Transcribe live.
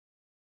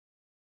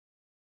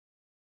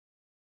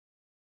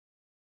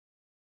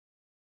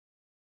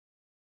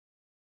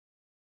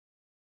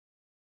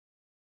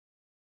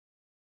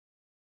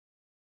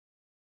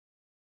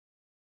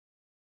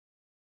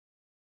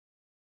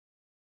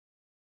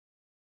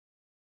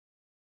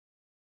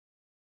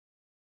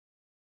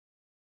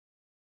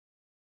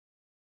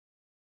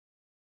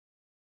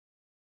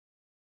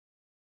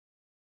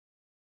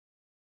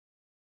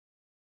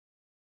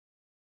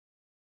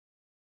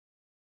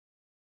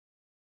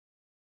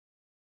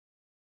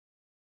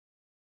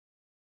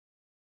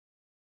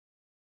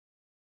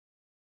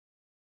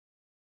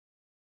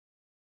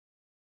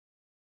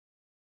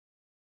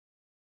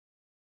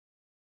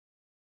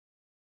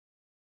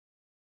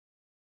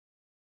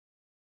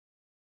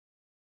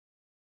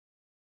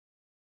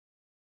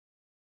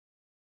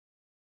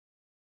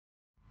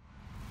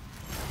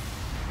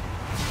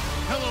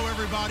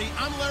everybody.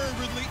 I'm Larry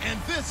Ridley, and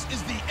this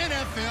is the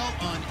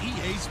NFL on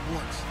EA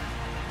Sports.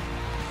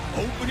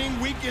 Opening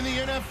week in the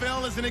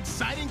NFL is an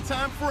exciting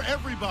time for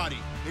everybody,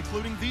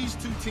 including these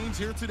two teams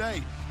here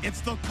today.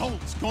 It's the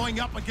Colts going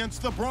up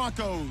against the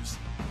Broncos.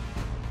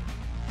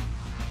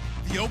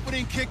 The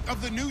opening kick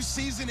of the new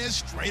season is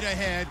straight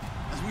ahead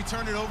as we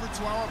turn it over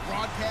to our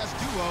broadcast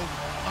duo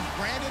of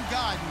Brandon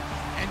Godden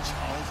and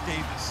Charles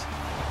Davis.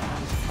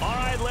 All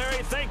right,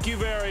 Larry, thank you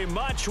very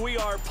much. We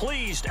are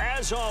pleased,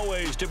 as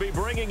always, to be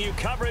bringing you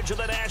coverage of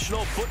the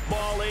National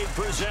Football League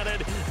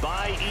presented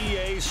by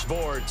EA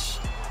Sports.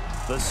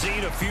 The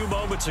scene a few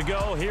moments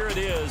ago, here it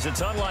is.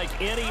 It's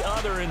unlike any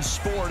other in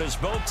sport as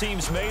both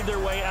teams made their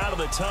way out of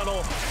the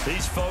tunnel.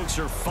 These folks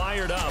are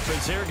fired up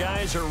as their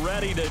guys are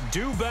ready to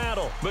do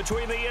battle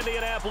between the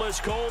Indianapolis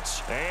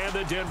Colts and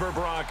the Denver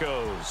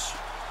Broncos.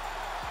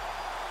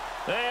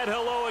 And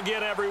hello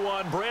again,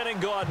 everyone. Brandon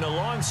Gaudin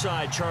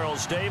alongside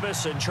Charles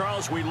Davis. And,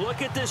 Charles, we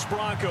look at this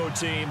Bronco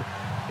team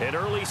in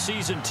early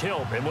season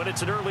tilt. And when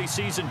it's an early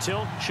season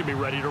tilt, should be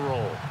ready to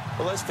roll.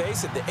 Well, let's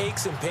face it, the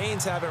aches and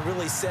pains haven't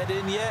really set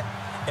in yet.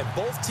 And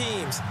both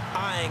teams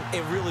eyeing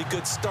a really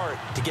good start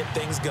to get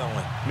things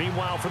going.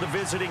 Meanwhile, for the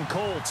visiting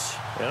Colts,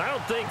 and I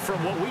don't think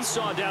from what we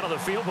saw down on the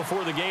field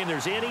before the game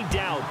there's any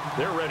doubt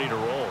they're ready to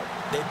roll.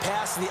 They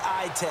pass the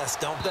eye test,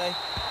 don't they?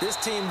 This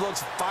team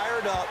looks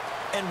fired up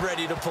and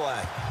ready to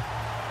play.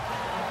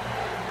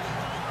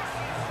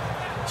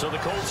 So the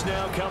Colts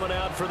now coming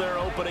out for their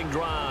opening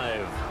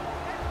drive.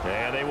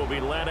 And they will be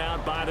led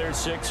out by their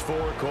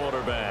 6'4"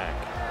 quarterback.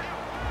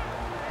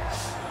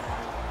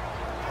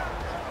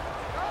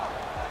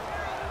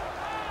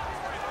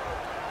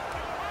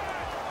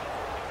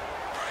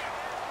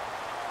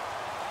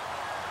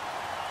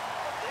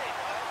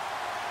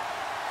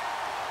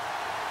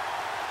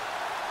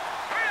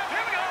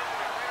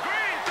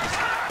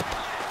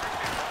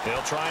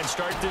 They'll try and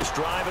start this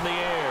drive in the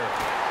air.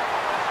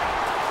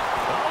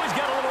 Oh, he's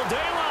got a little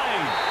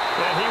daylight.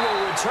 And he will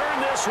return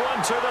this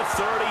one to the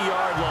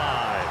 30-yard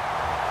line.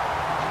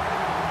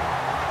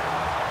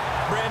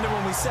 Brandon,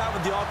 when we sat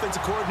with the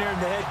offensive coordinator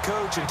and the head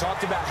coach and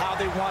talked about how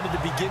they wanted to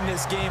begin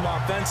this game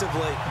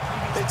offensively,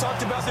 they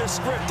talked about their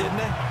script,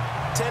 didn't they?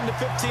 10 to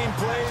 15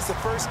 plays, the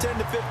first 10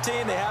 to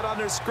 15 they had on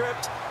their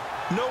script.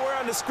 Nowhere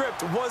on the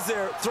script was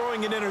there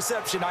throwing an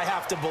interception, I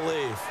have to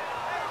believe.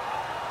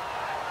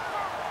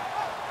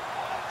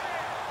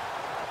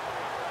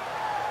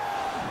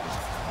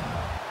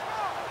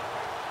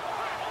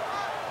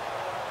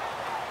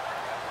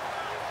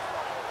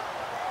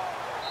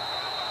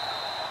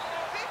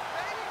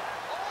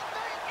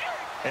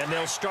 And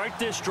they'll start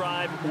this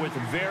drive with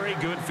very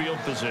good field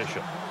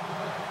position.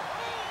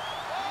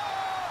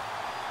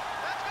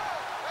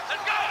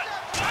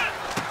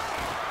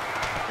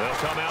 They'll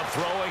come out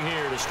throwing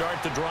here to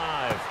start the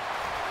drive.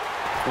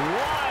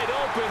 Wide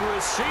open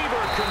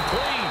receiver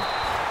complete.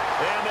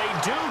 And they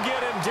do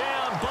get him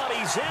down, but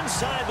he's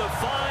inside the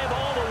 5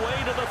 all the way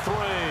to the 3.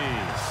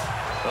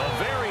 A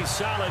very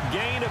solid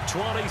gain of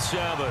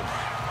 27.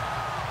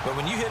 But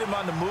when you hit him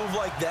on the move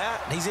like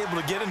that, and he's able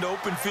to get into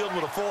open field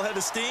with a full head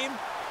of steam,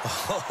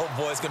 oh,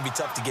 boy, it's going to be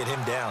tough to get him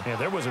down. Yeah,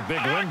 there was a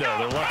big window.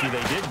 They're lucky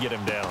they did get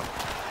him down.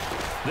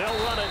 They'll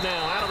run it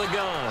now out of the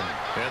gun.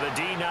 And the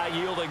D not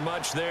yielding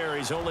much there.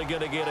 He's only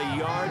going to get a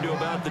yard to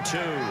about the 2.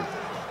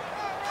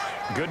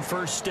 Good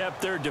first step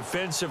there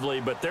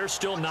defensively, but they're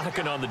still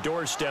knocking on the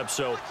doorstep,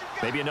 so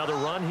maybe another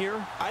run here?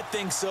 I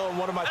think so, and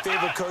one of my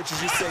favorite coaches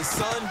used to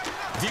say, son,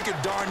 if you could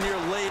darn near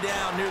lay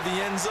down near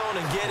the end zone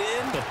and get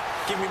in,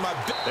 give me my...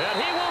 And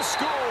he will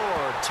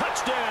score!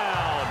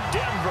 Touchdown,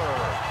 Denver!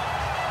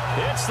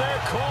 It's their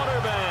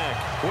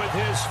quarterback with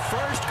his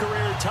first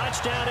career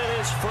touchdown in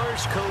his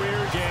first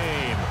career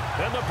game.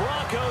 And the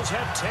Broncos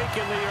have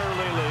taken the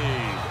early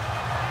lead.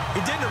 He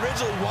didn't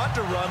originally want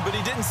to run, but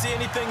he didn't see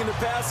anything in the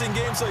passing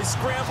game, so he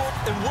scrambled,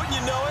 and wouldn't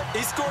you know it,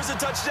 he scores a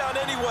touchdown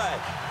anyway.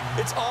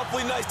 It's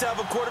awfully nice to have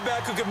a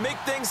quarterback who can make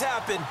things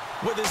happen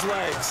with his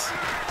legs.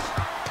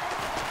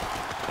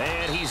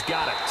 And he's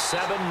got it.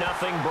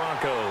 7-0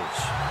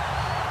 Broncos.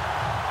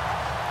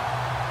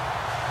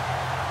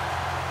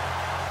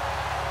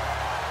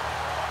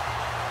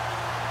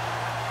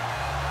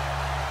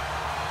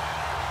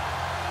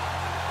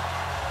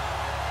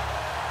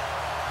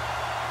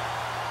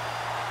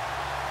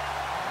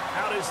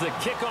 Out is the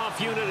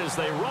kickoff unit as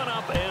they run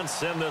up and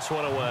send this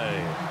one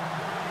away.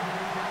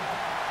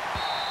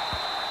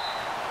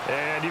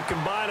 And you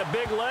combine a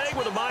big leg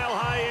with a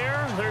mile-high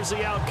air, there's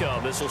the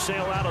outcome. This will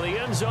sail out of the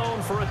end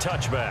zone for a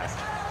touchback.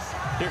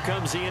 Here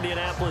comes the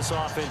Indianapolis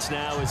offense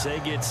now as they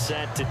get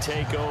set to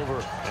take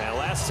over. And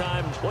last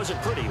time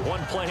wasn't pretty.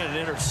 One play and an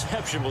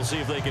interception. We'll see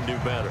if they can do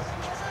better.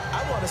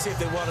 I want to see if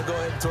they want to go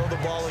ahead and throw the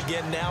ball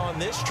again now on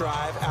this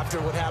drive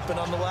after what happened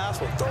on the last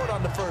one. Throw it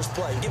on the first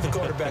play. Give the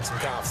quarterback some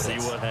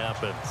confidence. See what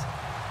happens.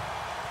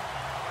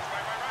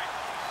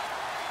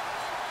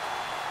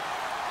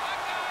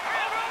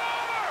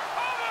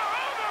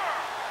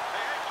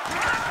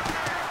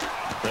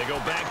 They go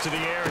back to the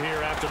air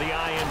here after the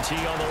INT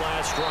on the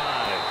last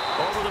drive.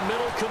 Over the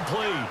middle,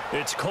 complete.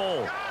 It's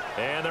Cole.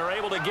 And they're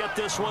able to get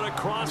this one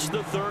across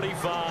the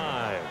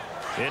 35.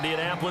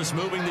 Indianapolis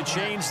moving the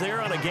chains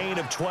there on a gain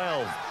of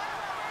 12.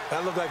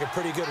 That looked like a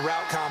pretty good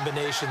route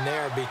combination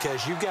there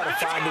because you've got to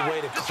find a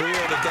way to clear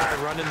the guy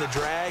running the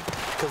drag.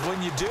 Because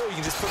when you do, you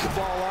can just put the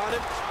ball on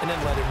him and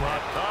then let him run.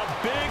 A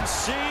big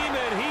seam,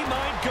 and he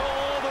might go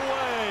all the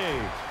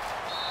way.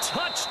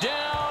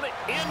 Touchdown,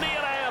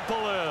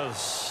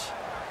 Indianapolis.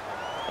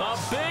 A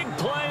big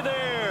play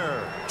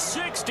there.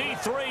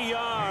 63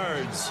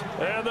 yards.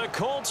 And the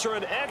Colts are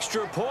an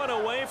extra point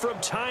away from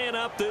tying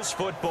up this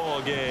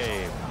football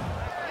game.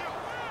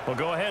 Well,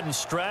 go ahead and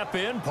strap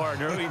in,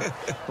 partner.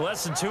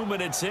 Less than 2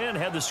 minutes in,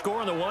 had the score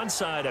on the one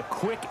side. A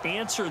quick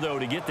answer, though,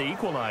 to get the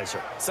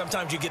equalizer.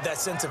 Sometimes you get that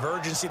sense of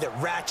urgency that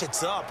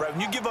ratchets up, right? When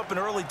you give up an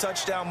early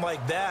touchdown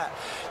like that,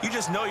 you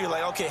just know you're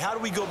like, okay, how do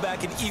we go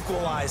back and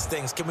equalize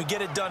things? Can we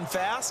get it done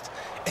fast?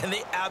 And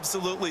they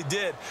absolutely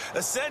did.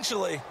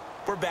 Essentially,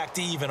 we're back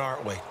to even,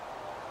 aren't we?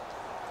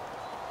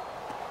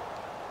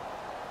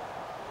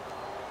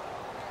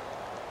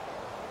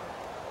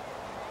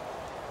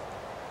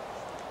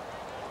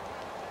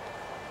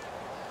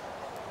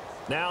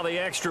 Now the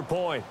extra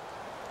point.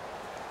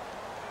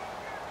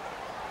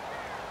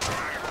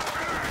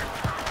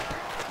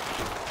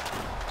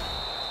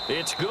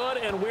 It's good,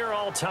 and we're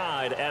all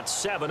tied at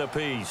 7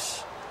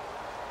 apiece.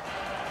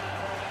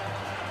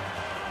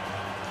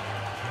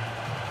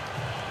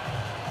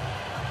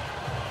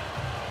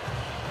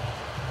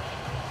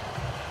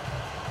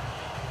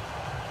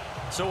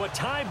 So a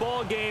tie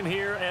ball game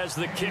here as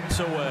the kick's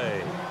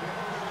away.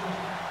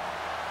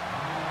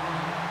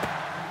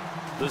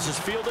 This is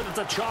fielded at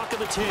the chalk of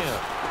the 10.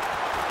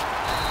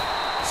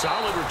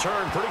 Solid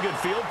return, pretty good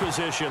field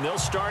position. They'll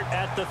start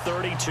at the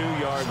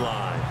 32-yard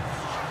line.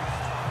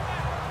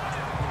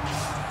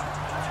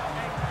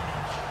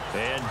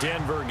 And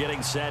Denver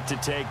getting set to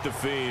take the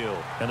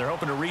field. And they're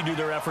hoping to redo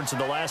their efforts in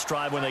the last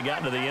drive when they got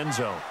into the end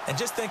zone. And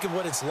just think of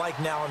what it's like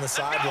now on the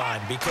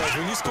sideline, because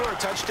when you score a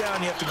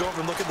touchdown, you have to go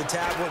over and look at the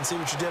tablet and see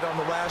what you did on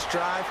the last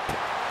drive.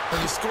 When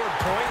you scored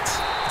points,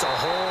 it's a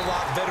whole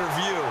lot better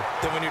view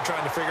than when you're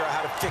trying to figure out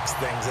how to fix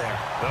things there.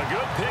 A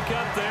good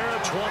pickup there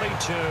at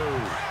 22.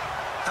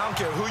 I don't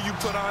care who you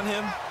put on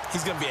him.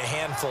 He's going to be a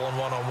handful in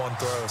one-on-one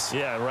throws.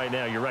 Yeah, right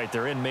now, you're right.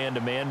 They're in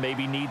man-to-man.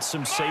 Maybe needs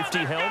some safety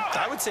help.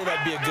 I would say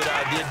that'd be a good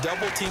idea.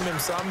 Double team him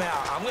somehow.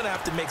 I'm going to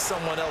have to make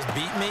someone else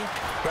beat me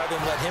rather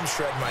than let him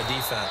shred my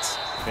defense.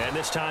 And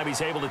this time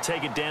he's able to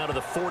take it down to the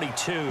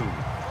 42.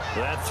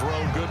 That throw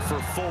good for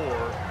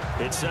 4.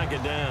 It's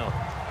second down.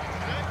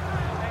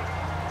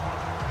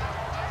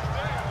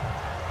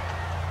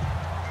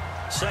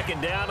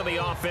 Second down to the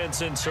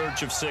offense in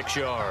search of 6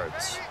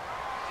 yards.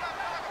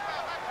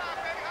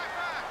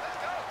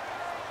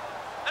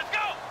 Let's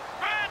go!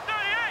 Brad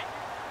 38!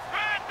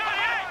 Brad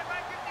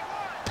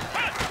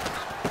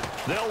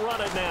 38! They'll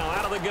run it now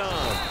out of the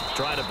gun.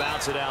 Trying to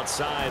bounce it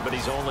outside, but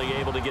he's only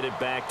able to get it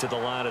back to the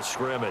line of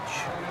scrimmage.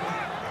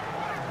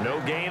 No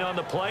gain on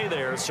the play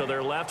there, so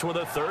they're left with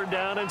a 3rd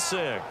down and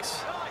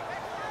 6.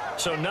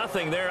 So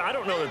nothing there. I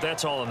don't know that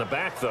that's all in the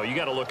back, though. You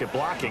got to look at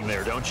blocking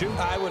there, don't you?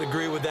 I would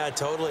agree with that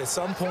totally. At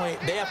some point,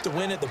 they have to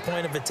win at the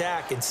point of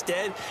attack.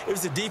 Instead, it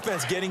was the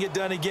defense getting it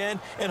done again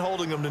and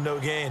holding them to no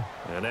gain.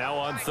 And now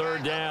on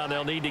 3rd down,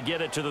 they'll need to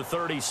get it to the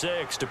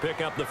 36 to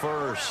pick up the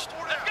first.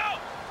 Let's go!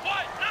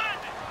 What?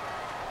 90!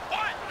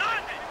 What?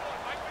 90!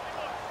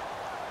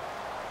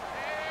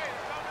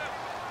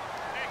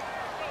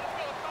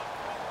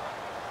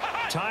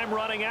 Time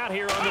running out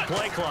here on the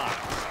play clock.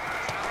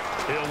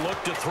 He'll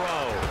look to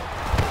throw.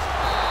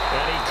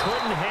 And he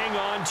couldn't hang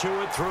on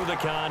to it through the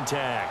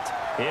contact.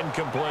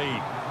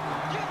 Incomplete.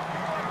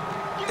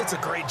 It's a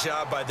great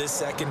job by this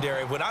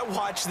secondary. When I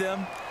watch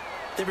them,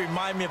 they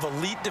remind me of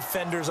elite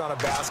defenders on a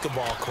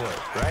basketball court,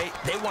 right?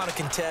 They want to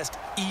contest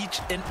each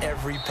and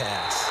every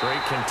pass.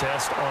 Great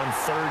contest on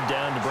 3rd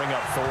down to bring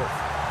up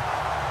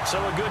 4th. So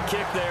a good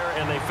kick there,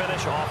 and they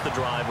finish off the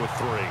drive with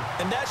 3.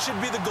 And that should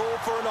be the goal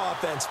for an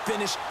offense.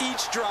 Finish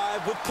each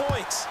drive with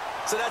points.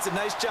 So that's a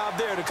nice job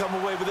there to come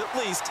away with at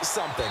least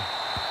something.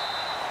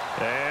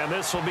 And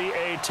this will be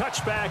a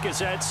touchback as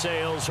that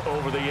sails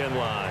over the end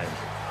line.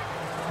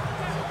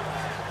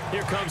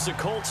 Here comes the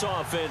Colts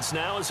offense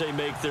now as they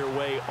make their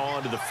way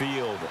onto the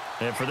field.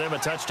 And for them, a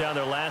touchdown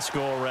their last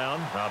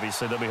go-around.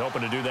 Obviously, they'll be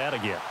hoping to do that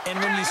again. And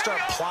when you start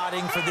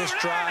plotting for this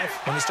drive,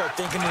 when you start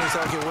thinking to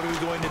yourself, okay, what are we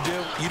going to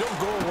do? You don't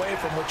go away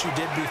from what you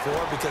did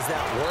before because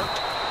that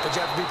worked, but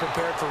you have to be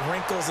prepared for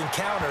wrinkles and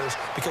counters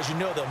because you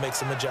know they'll make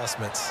some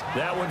adjustments.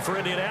 That one for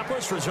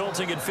Indianapolis,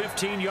 resulting in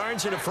 15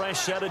 yards and a fresh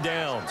set of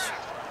downs.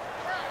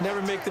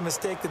 Never make the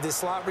mistake that the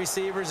slot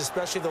receivers,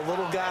 especially the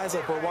little guys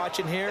like we're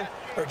watching here,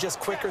 are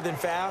just quicker than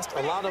fast.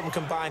 A lot of them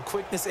combine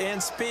quickness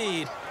and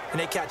speed, and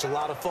they catch a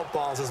lot of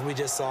footballs, as we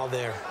just saw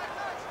there.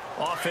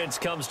 Offense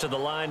comes to the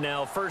line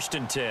now, 1st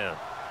and 10.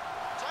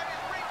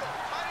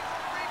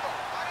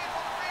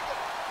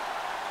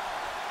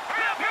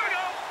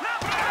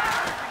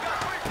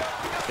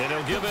 And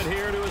he'll give it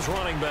here to his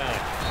running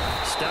back.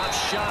 Stops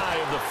shy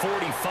of the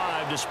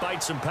 45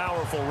 despite some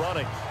powerful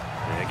running.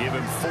 And give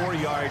him 4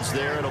 yards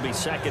there. It'll be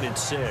 2nd and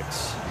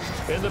 6.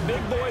 And the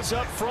big boys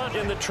up front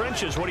in the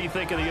trenches. What do you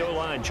think of the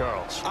O-line,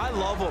 Charles? I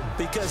love them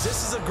because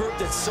this is a group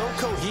that's so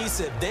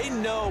cohesive. They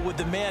know what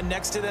the man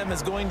next to them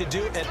is going to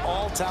do at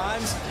all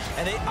times,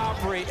 and they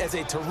operate as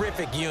a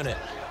terrific unit.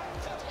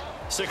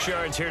 6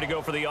 yards here to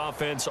go for the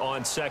offense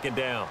on 2nd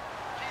down.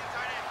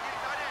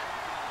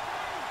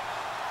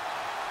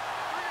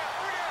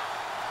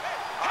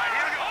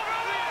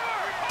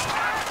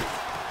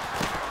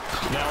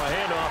 Now a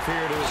handoff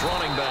here to his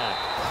running back.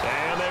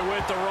 And they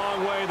went the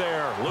wrong way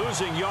there.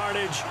 Losing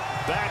yardage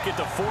back at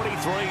the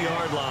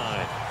 43-yard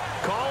line.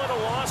 Call it a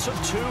loss of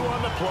 2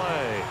 on the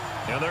play.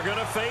 And they're going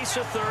to face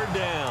a 3rd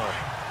down.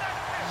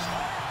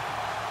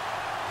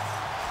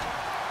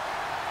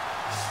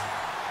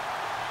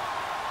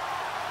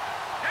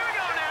 Here we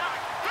go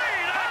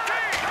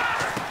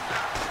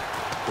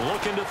now.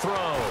 Looking to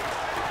throw.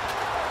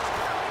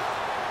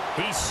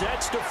 He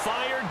sets to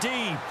fire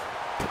deep.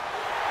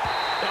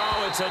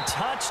 Oh, it's a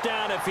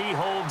touchdown if he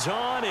holds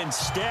on.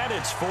 Instead,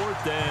 it's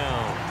 4th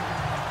down.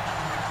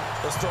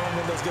 Those throwing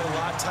windows get a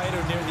lot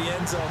tighter near the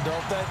end zone,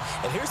 don't they?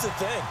 And here's the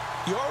thing.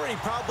 You already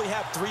probably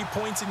have 3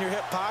 points in your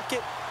hip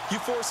pocket. You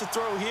force a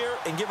throw here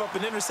and give up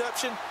an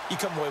interception, you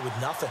come away with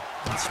nothing.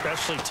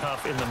 Especially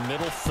tough in the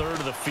middle third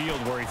of the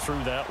field where he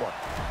threw that one.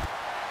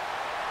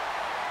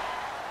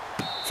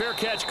 Fair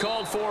catch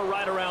called for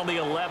right around the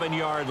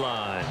 11-yard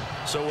line.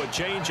 So a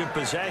change of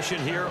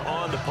possession here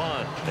on the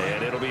punt.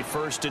 And it'll be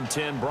 1st and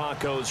 10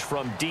 Broncos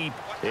from deep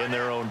in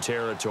their own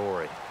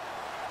territory.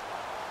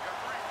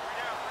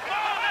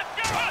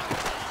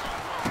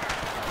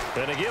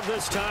 Gonna give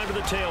this time to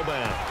the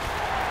tailback.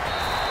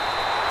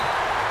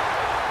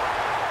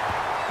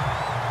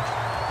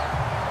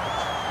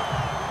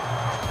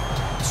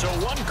 So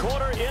 1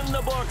 quarter in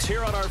the books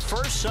here on our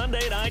first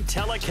Sunday night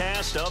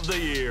telecast of the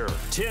year.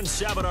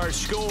 10-7 our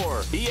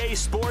score. EA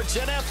Sports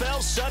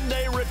NFL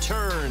Sunday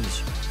returns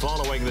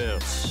following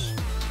this.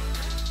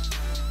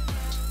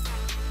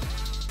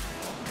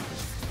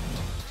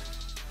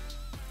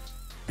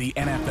 The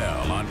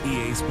NFL on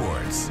EA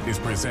Sports is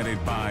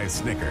presented by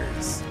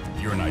Snickers.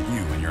 You're not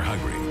you when you're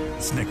hungry.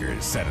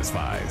 Snickers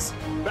satisfies.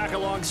 Back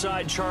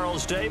alongside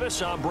Charles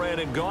Davis, I'm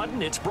Brandon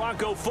Gaudin. It's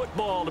Bronco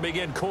football to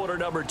begin quarter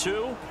number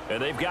 2,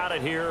 and they've got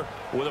it here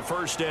with a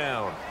 1st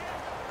down.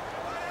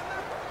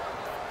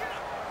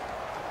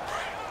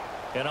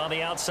 And on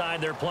the outside,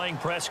 they're playing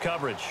press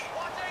coverage.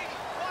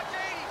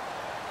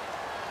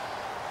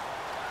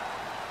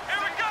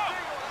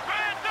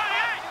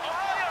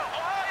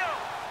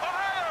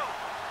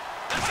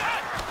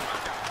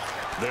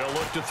 They'll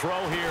look to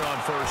throw here on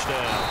 1st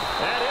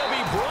down. And he'll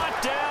be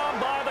brought down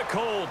by the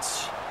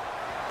Colts.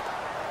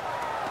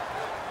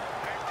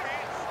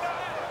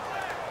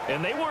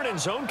 And they weren't in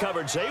zone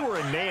coverage. They were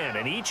in man,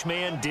 and each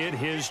man did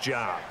his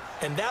job.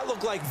 And that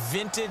looked like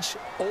vintage,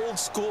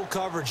 old-school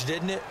coverage,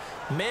 didn't it?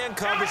 Man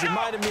coverage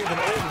reminded me of an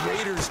old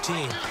Raiders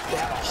team. They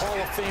had a Hall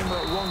of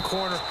Famer at one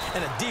corner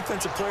and a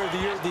Defensive Player of the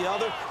Year at the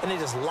other, and they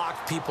just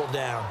locked people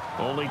down.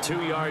 Only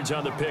 2 yards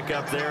on the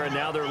pickup there, and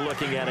now they're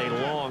looking at a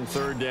long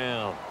 3rd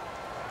down.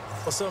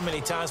 Well, so many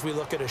times we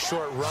look at a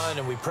short run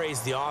and we praise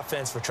the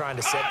offense for trying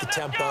to set the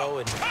tempo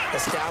and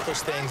establish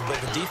things,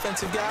 but the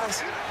defensive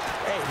guys,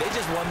 hey, they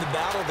just won the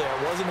battle there.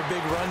 It wasn't a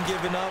big run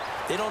given up.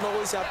 They don't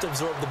always have to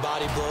absorb the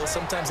body blows.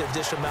 Sometimes they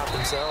dish them out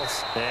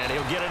themselves. And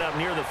he'll get it up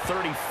near the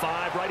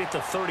 35, right at the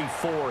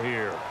 34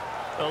 here.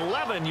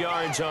 11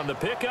 yards on the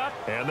pickup,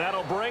 and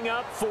that'll bring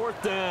up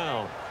 4th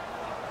down.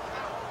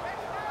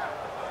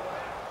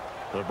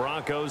 The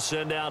Broncos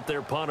send out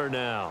their punter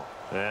now,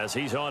 as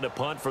he's on to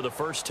punt for the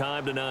first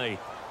time tonight.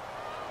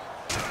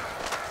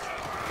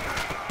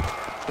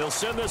 He'll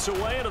send this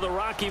away into the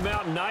Rocky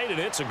Mountain night, and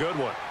it's a good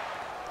one.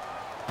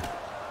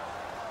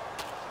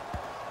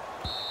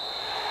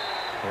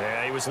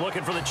 Yeah, he was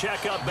looking for the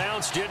checkup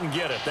bounce, didn't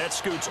get it. That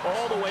scoots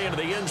all the way into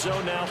the end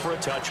zone now for a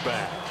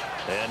touchback.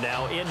 And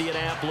now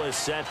Indianapolis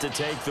set to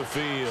take the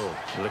field.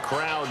 The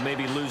crowd may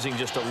be losing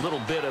just a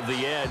little bit of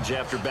the edge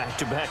after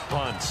back-to-back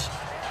punts.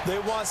 They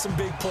want some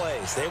big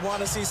plays. They want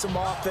to see some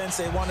offense.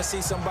 They want to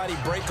see somebody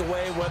break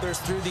away, whether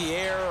it's through the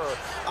air or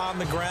on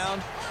the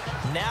ground.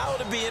 Now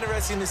it'll be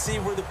interesting to see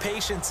where the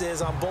patience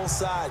is on both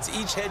sides.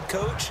 Each head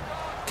coach,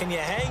 can you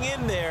hang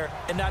in there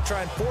and not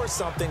try and force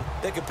something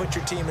that could put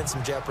your team in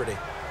some jeopardy?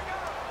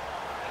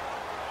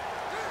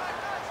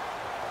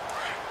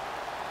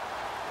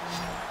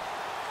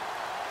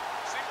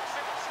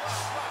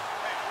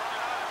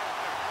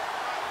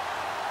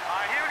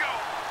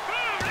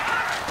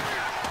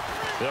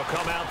 They'll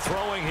come out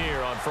throwing here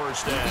on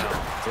 1st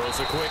down. Throws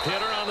a quick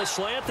hitter on the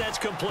slant. That's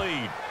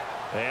complete.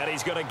 And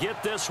he's going to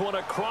get this one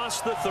across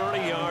the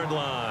 30-yard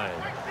line.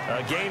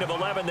 A gain of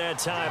 11 that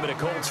time, and a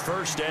Colts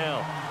 1st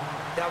down.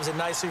 That was a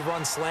nicely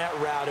run slant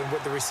route, and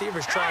what the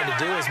receiver's trying to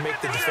do is make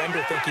the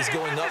defender think he's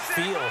going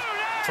upfield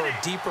for a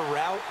deeper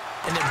route,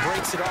 and then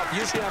breaks it off,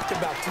 usually after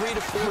about 3 to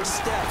 4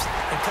 steps,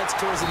 and cuts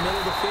towards the middle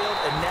of the field.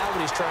 And now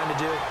what he's trying to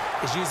do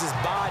is use his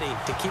body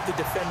to keep the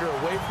defender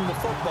away from the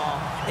football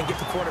and get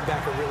the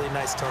quarterback a really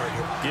nice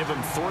target. Give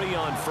him 3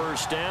 on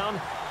 1st down,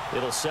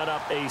 It'll set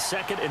up a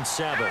 2nd and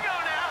 7. Here we go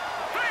now.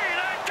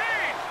 3-19.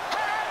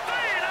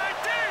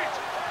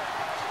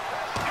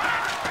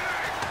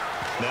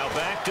 3-19. Now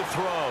back to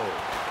throw.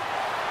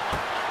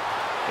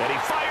 And he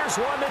fires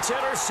one that's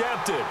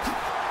intercepted.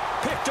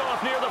 Picked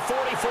off near the 44.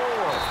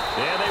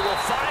 And they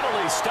will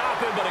finally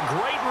stop him, but a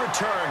great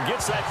return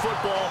gets that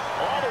football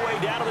all the way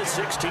down to the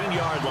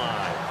 16-yard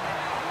line.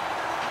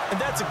 And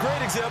that's a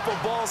great example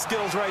of ball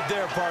skills right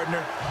there,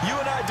 partner. You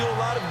and I do a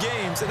lot of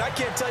games, and I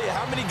can't tell you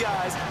how many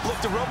guys look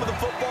to run with the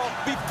football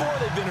before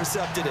they've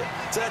intercepted it.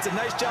 So that's a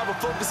nice job of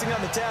focusing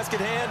on the task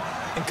at hand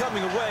and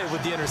coming away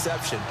with the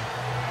interception.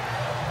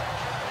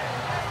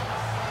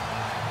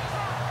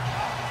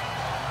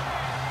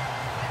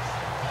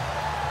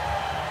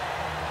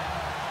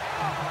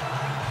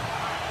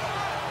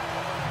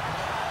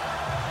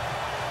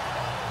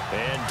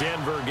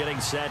 Denver getting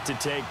set to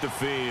take the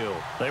field.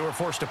 They were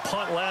forced to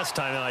punt last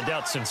time, and I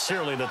doubt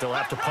sincerely that they'll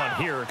have to punt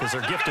here because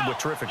they're gifted with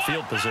terrific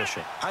field position.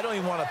 I don't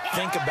even want to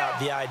think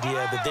about the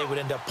idea that they would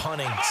end up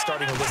punting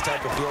starting with this type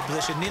of field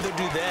position. Neither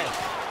do they.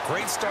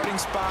 Great starting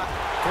spot,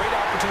 great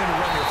opportunity to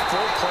run your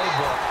full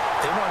playbook.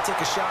 If they want to take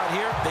a shot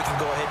here, they can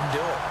go ahead and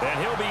do it. And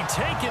he'll be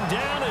taken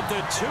down at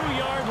the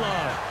 2-yard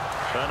line.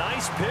 A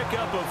nice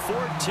pickup of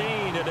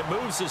 14, and it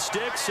moves the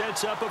stick,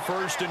 sets up a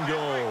 1st and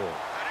goal.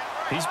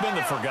 He's been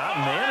the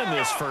forgotten man in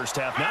this first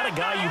half. Not a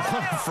guy you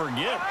want to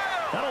forget.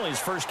 Not only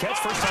his first catch,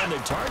 first time they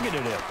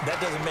targeted him.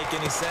 That doesn't make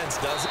any sense,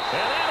 does it?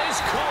 And that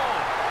is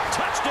caught.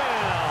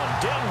 Touchdown,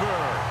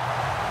 Denver.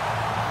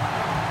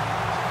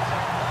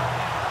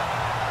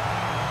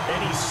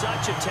 And he's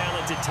such a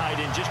talented tight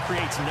end. Just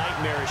creates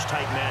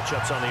nightmarish-type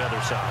matchups on the other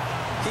side.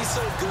 He's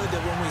so good that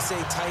when we say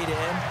tight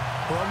end,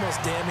 we're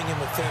almost damning him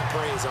with faint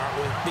praise, aren't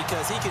we?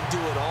 Because he can do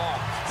it all.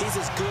 He's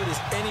as good as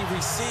any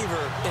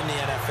receiver in the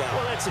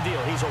NFL. Well, that's the deal.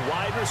 He's a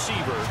wide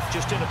receiver,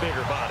 just in a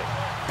bigger body.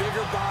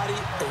 Bigger body,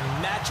 a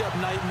matchup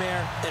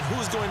nightmare, and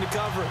who's going to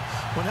cover it?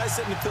 When I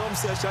sit in the film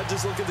session, I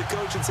just look at the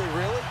coach and say,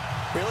 really?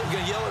 Really? You're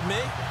going to yell at me?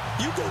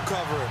 You go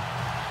cover him.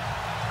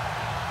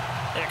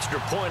 Extra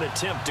point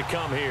attempt to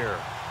come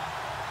here.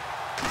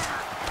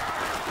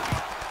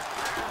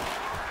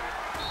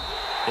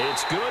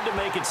 It's good to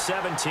make it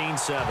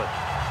 17-7.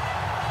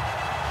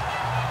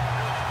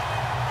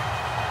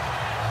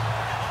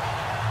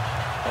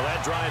 Well,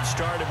 that drive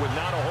started with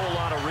not a whole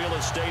lot of real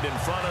estate in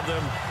front of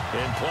them.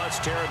 In plus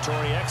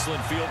territory,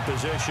 excellent field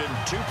position.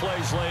 2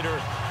 plays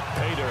later,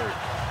 pay dirt.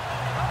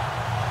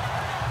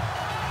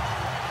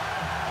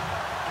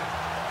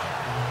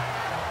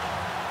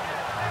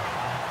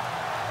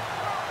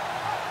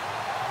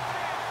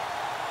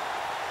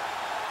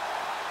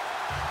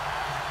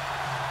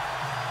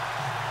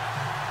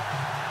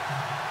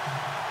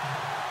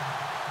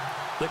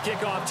 The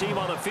kickoff team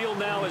on the field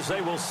now as they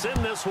will send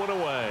this one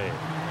away.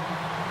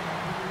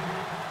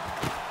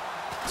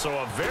 So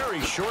a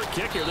very short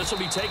kick here. This will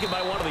be taken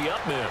by one of the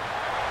up men.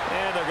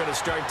 And they're going to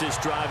start this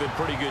drive in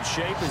pretty good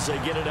shape as they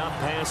get it up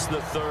past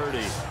the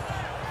 30.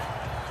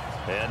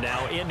 And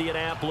now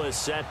Indianapolis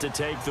set to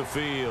take the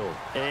field.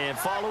 And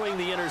following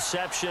the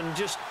interception,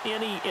 just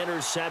any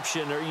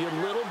interception, are you a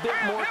little bit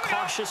more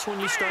cautious when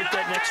you start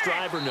that next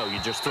drive, or no, you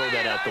just throw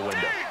that out the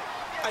window?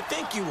 I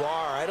think you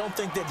are. I don't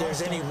think that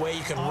there's any way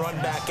you can run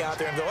back out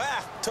there and go,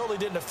 totally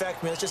didn't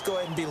affect me. Let's just go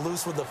ahead and be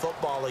loose with the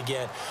football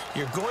again.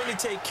 You're going to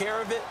take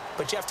care of it,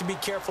 but you have to be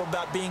careful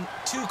about being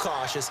too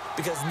cautious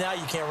because now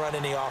you can't run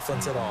any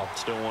offense at all.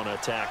 Still want to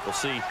attack. We'll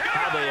see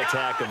how they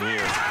attack him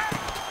here.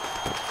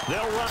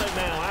 They'll run it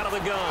now out of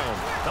the gun.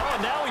 Oh,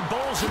 and now he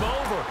bowls him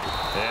over.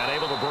 And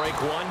able to break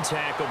one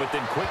tackle, but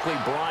then quickly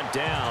brought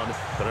down.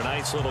 But a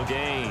nice little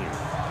gain.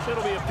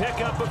 It'll be a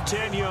pickup of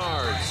 10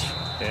 yards.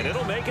 And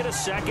it'll make it a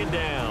 2nd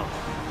down.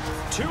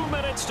 2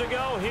 minutes to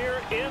go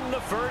here in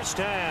the first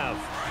half.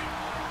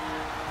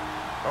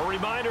 A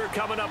reminder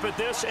coming up at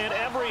this and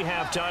every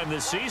halftime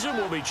this season,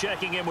 we'll be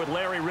checking in with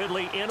Larry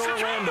Ridley in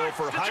Orlando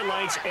for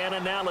highlights and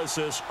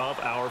analysis of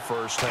our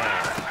first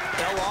half.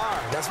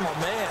 LR, that's my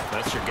man.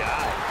 That's your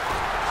guy.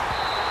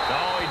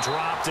 Oh, he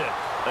dropped it.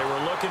 They were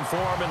looking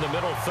for him in the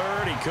middle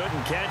third. He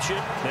couldn't catch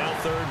it. Now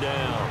 3rd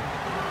down.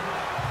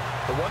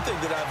 The one thing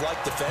that I've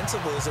liked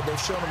defensively is that they've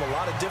shown him a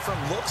lot of different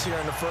looks here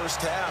in the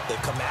first half.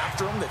 They've come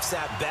after him. They've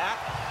sat back.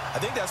 I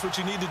think that's what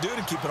you need to do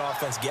to keep an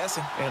offense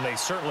guessing. And they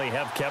certainly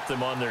have kept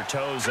them on their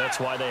toes. That's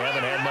why they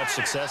haven't had much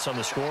success on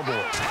the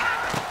scoreboard.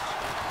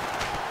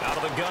 Out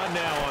of the gun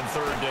now on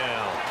 3rd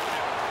down.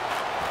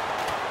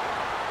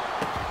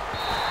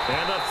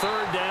 And the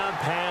 3rd down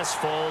pass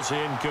falls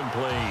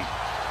incomplete.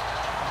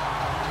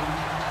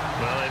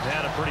 Well, they've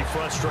had a pretty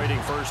frustrating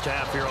first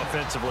half here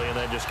offensively, and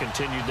they just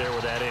continued there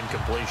with that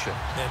incompletion.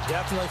 And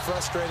definitely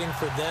frustrating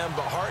for them,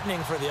 but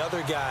heartening for the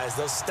other guys.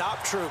 Those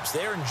stop troops,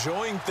 they're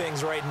enjoying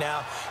things right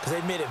now because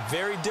they've made it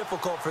very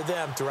difficult for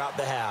them throughout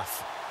the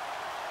half.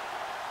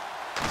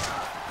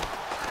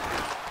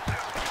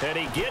 And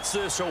he gets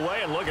this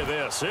away, and look at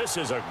this. This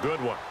is a good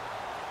one.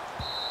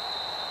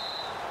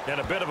 And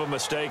a bit of a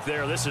mistake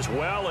there. This is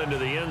well into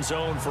the end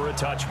zone for a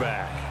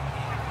touchback.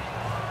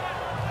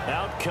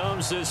 Out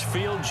comes this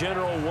field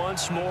general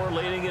once more,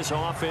 leading his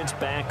offense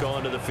back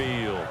onto the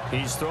field.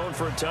 He's thrown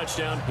for a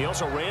touchdown. He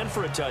also ran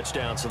for a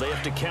touchdown, so they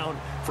have to count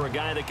for a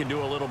guy that can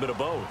do a little bit of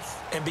both.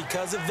 And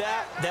because of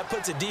that, that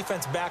puts a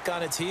defense back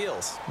on its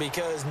heels.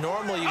 Because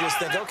normally you just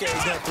think, okay,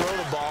 he's going to throw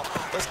the ball.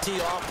 Let's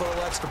tee off, put a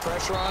little extra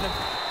pressure on him.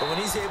 But when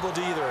he's able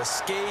to either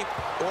escape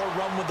or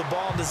run with the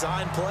ball and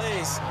design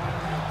plays,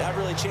 that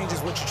really changes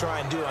what you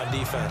try and do on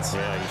defense.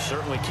 Yeah, you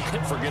certainly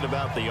can't forget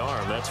about the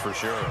arm, that's for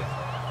sure.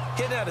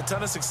 Getting had a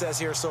ton of success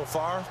here so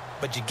far,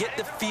 but you get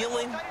the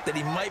feeling that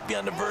he might be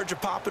on the verge of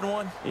popping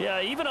one.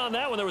 Yeah, even on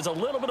that one, there was a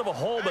little bit of a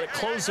hole, but it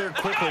closed there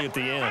quickly at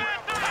the end.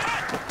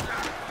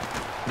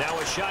 Now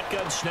a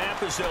shotgun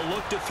snap as they'll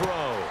look to throw.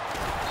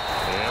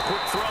 And a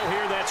quick throw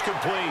here, that's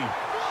complete.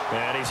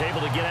 And he's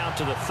able to get out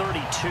to the 32,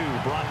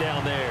 brought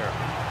down there.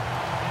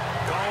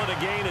 Call it a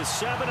gain of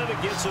 7, and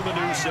it gets him a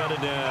new set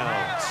of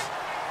downs.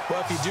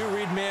 Well, if you do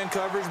read man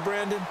coverage,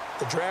 Brandon,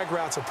 the drag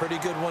route's a pretty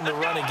good one to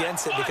run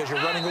against it because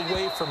you're running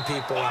away from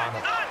people on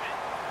it.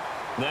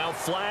 Now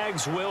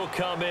flags will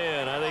come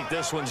in. I think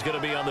this one's going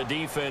to be on the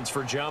defense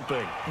for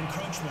jumping.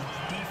 Encroachment,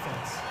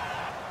 defense.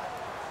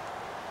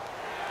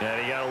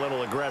 And he got a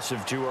little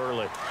aggressive too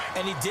early.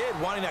 And he did,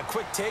 wanting that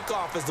quick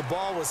takeoff as the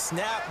ball was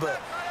snapped, but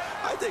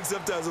I think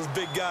sometimes those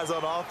big guys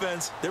on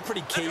offense, they're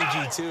pretty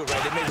cagey too,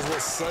 right? They make those little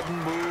sudden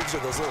moves or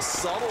those little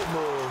subtle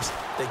moves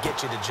that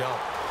get you to jump.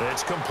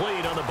 It's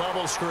complete on the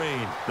bubble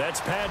screen.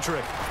 That's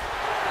Patrick.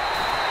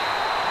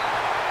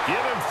 Give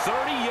him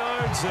 30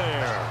 yards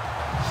there.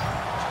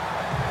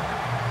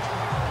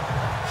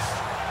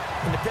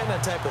 And depending on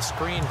the type of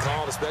screen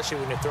called, especially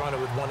when you're throwing it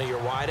with one of your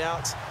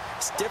wideouts,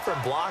 it's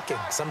different blocking.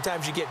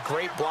 Sometimes you get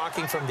great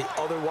blocking from the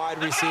other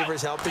wide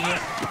receivers helping you.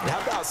 And how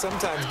about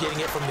sometimes getting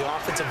it from the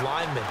offensive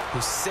linemen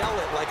who sell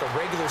it like a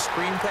regular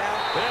screen pass?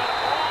 And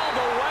all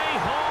the way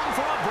home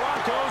for a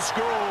Broncos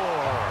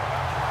score.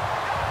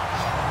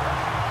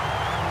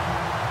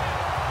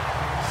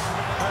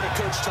 I heard a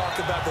coach talk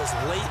about those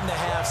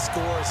late-in-the-half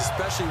scores,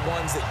 especially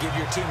ones that give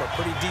your team a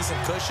pretty decent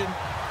cushion.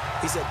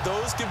 He said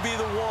those could be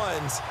the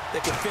ones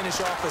that can finish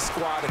off a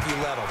squad if you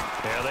let them.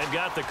 Yeah, they've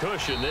got the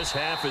cushion. This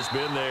half has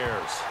been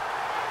theirs.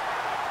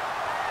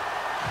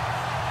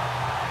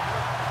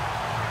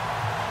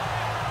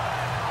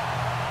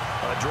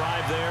 A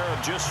drive there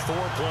of just 4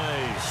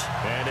 plays.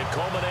 And it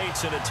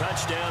culminates in a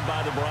touchdown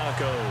by the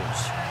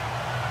Broncos.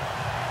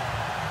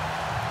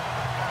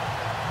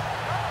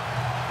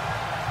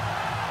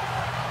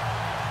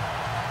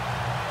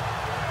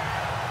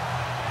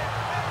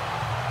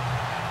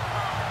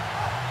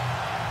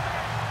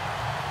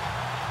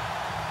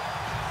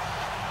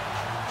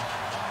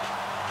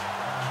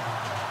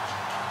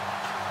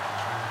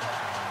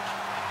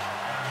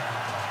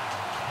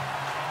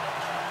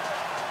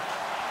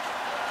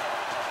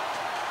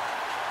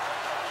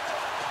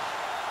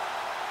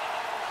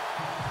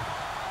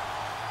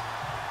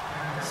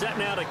 Set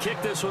now to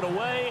kick this one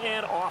away,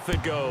 and off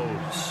it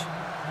goes.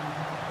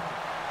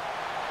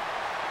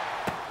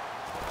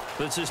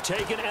 This is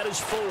taken at his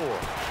 4.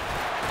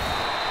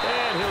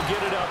 And he'll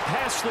get it up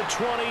past the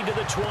 20 to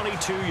the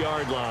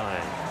 22-yard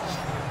line.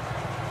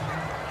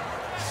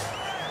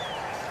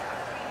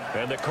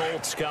 And the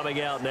Colts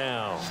coming out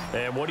now.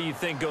 And what do you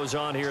think goes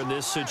on here in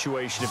this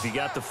situation? If you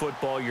got the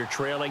football, you're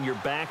trailing, you're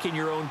back in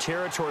your own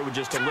territory with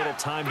just a little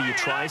time. Do you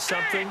try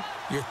something?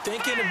 You're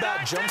thinking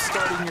about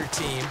jump-starting your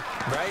team,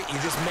 right? You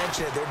just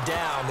mentioned it. They're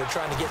down. They're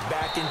trying to get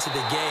back into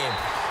the game.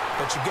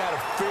 But you got to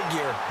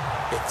figure,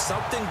 if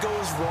something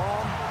goes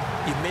wrong,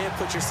 you may have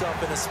put yourself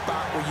in a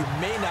spot where you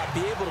may not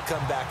be able to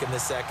come back in the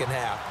second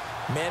half.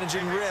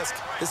 Managing risk,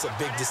 this is a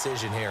big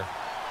decision here.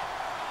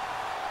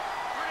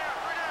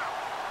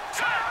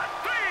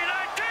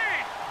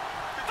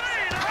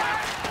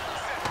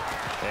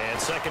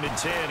 Second and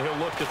 10, he'll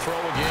look to throw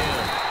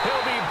again.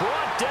 He'll be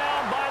brought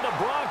down by the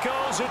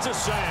Broncos. It's a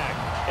sack.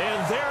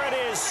 And there it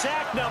is,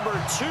 sack number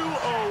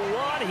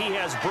 201. He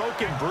has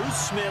broken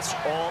Bruce Smith's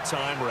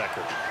all-time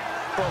record.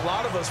 For a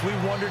lot of us, we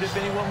wondered if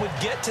anyone would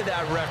get to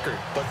that record.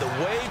 But the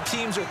way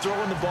teams are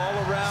throwing the ball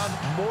around,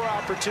 more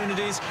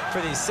opportunities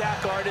for these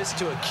sack artists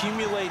to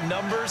accumulate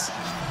numbers.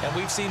 And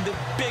we've seen the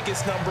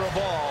biggest number of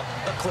all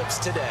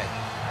eclipsed today.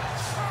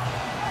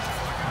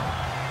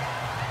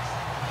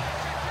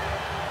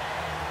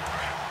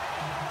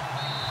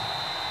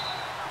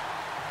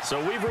 So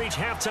we've reached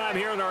halftime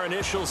here in our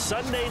initial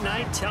Sunday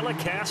night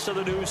telecast of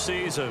the new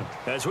season.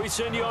 As we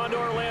send you on to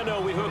Orlando,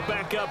 we hook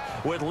back up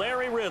with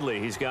Larry Ridley.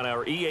 He's got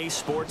our EA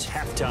Sports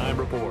halftime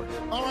report.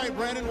 All right,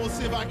 Brandon, we'll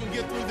see if I can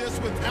get through this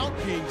without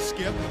being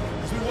skipped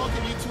as we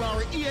welcome you to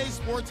our EA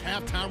Sports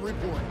halftime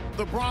report.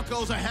 The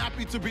Broncos are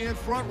happy to be in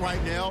front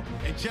right now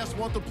and just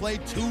want to play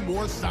 2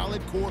 more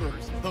solid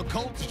quarters. The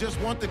Colts just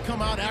want to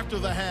come out after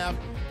the half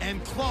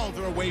and claw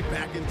their way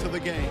back into the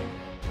game.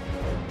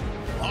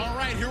 All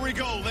right, here we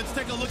go. Let's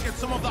take a look at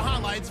some of the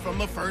highlights from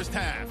the first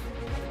half.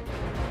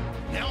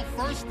 Now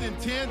 1st and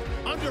 10,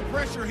 under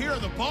pressure here,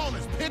 the ball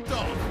is picked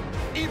off.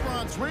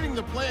 Ebron's reading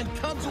the play and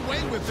comes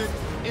away with it,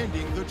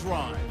 ending the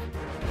drive.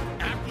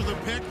 After After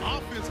the pick,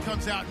 offense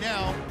comes out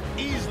now.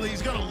 Easily,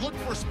 he's going to look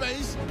for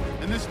space.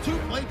 And this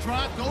two-play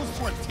drive goes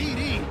for a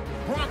TD.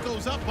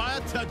 Broncos up by a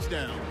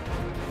touchdown.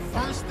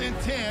 1st and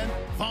 10.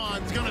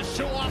 Vaughn's going to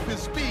show off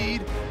his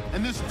speed.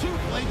 And this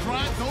two-play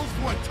drive goes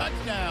for a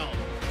touchdown.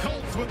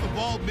 Colts with the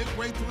ball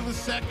midway through the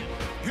second.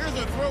 Here's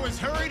a throw is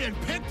hurried and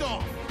picked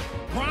off.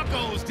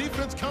 Broncos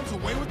defense comes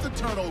away with the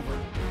turnover.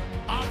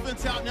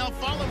 Offense out now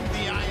following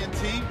the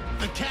INT.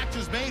 The catch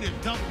is made in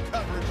double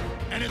coverage,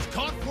 and it's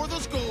caught for the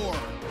score,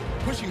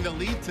 pushing the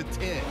lead to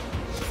 10.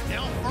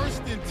 Now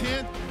 1st and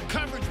 10.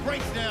 Coverage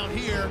breaks down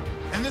here,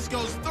 and this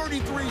goes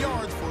 33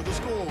 yards for the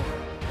score.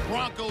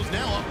 Broncos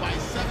now up by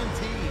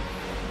 17.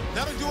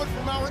 That'll do it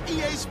from our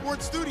EA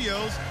Sports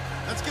Studios.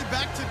 Let's get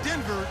back to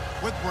Denver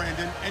with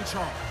Brandon and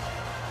Charles.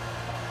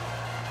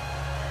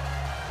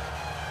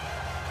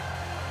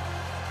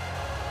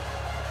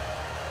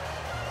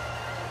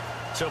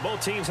 So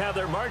both teams have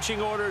their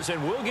marching orders,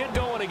 and we'll get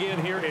going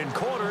again here in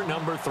quarter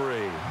number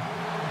 3.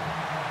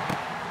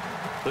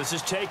 This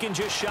is taken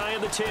just shy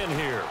of the 10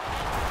 here.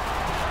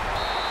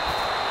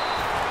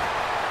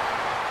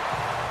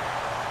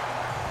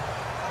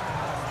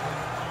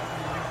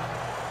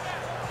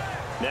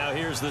 Now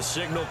here's the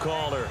signal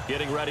caller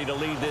getting ready to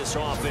lead this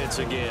offense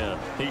again.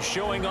 He's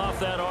showing off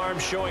that arm,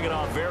 showing it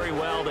off very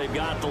well. They've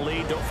got the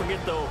lead. Don't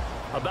forget, though,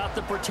 about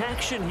the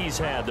protection he's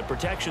had. The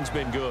protection's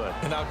been good.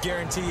 And I'll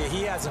guarantee you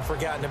he hasn't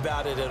forgotten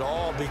about it at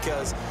all,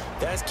 because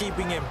that's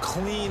keeping him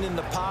clean in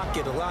the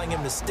pocket, allowing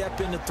him to step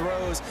into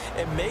throws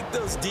and make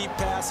those deep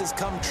passes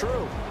come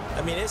true.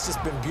 I mean, it's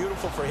just been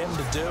beautiful for him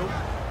to do.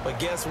 But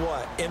guess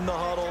what? In the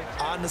huddle,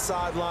 on the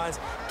sidelines,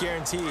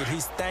 guaranteed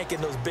he's thanking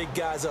those big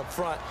guys up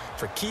front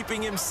for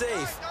keeping him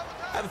safe.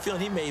 I have a feeling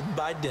he may even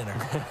buy dinner.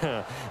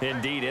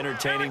 Indeed,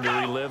 entertaining to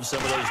relive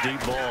some of those deep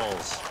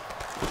balls.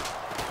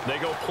 They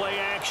go play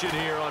action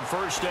here on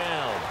 1st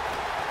down.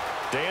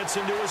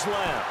 Dancing to his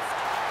left.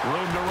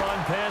 Room to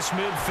run past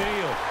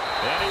midfield.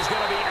 And he's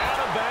going to be out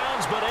of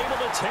bounds, but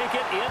able to take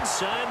it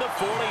inside the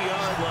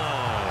 40-yard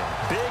line.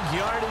 Big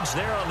yardage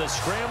there on the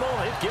scramble.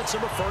 It gets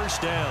him a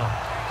 1st down.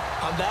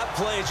 On that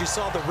play, as you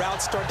saw the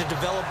route start to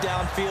develop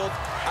downfield,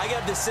 I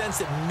got the sense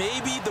that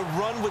maybe the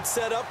run would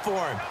set up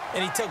for him.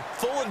 And he took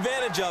full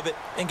advantage of it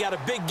and got a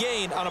big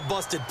gain on a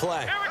busted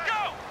play. Here we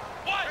go.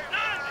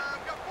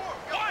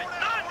 190.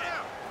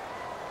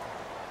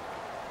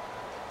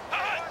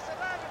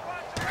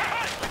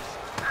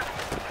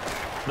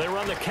 190. They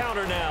run the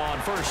counter now on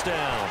 1st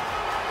down.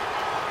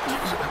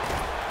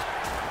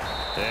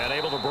 And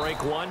able to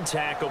break one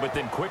tackle, but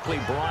then quickly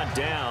brought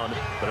down.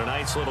 But a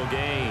nice little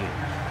gain.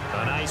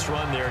 A nice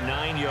run there,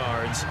 9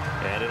 yards,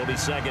 and it'll be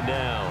 2nd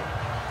down.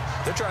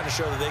 They're trying to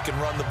show that they can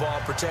run the ball,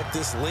 protect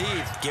this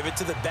lead, give it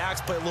to the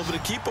backs, play a little bit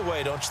of keep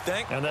away, don't you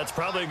think? And that's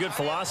probably a good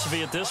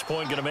philosophy at this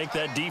point, going to make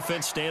that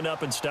defense stand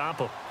up and stop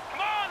them.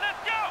 Come on, let's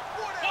go.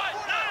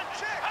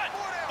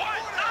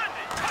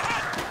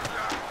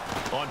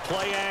 190. On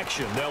play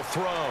action, they'll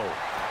throw.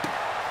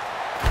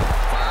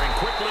 Firing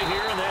quickly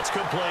here, and that's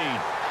complete.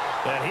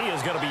 And he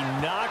is going to be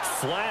knocked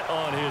flat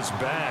on his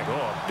back.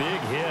 Oh, a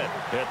big hit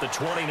at the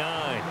 29.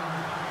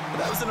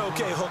 That was an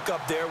okay hook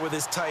up there with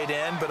his tight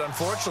end, but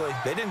unfortunately,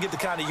 they didn't get the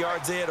kind of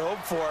yards they had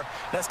hoped for.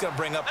 That's going to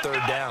bring up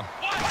 3rd down.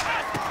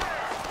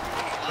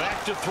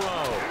 Back to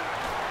throw.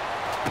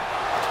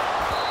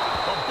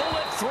 A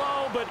bullet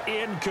throw, but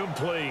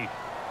incomplete.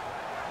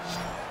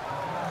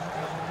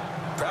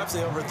 Perhaps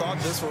they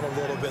overthought this one a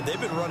little bit. They've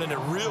been running it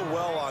real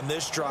well on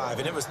this drive,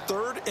 and it was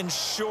 3rd and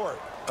short,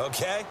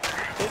 okay?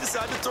 They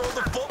decided to throw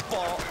the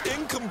football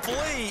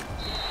incomplete.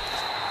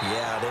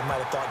 Yeah, they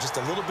might have thought just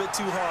a little bit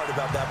too hard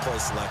about that play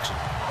selection.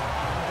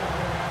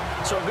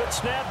 So good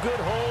snap, good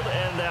hold,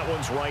 and that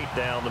one's right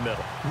down the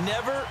middle.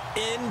 Never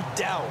in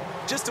doubt.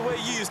 Just the way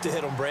you used to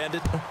hit them,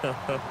 Brandon.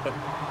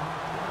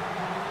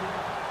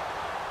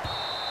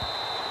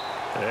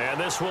 And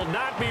this will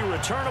not be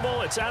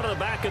returnable. It's out of the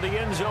back of the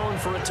end zone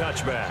for a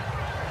touchback.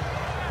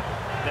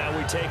 Now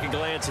we take a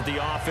glance at the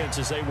offense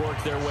as they work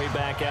their way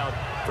back out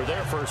for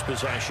their first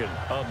possession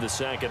of the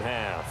 2nd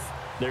half.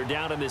 They're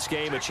down in this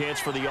game. A chance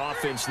for the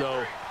offense,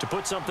 though, to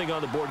put something on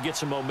the board, get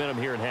some momentum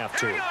here in half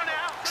 2.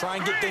 Try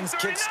and get things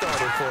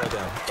kick-started for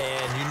them.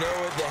 And you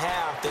know at the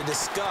half, they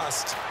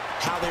discussed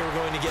how they were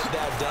going to get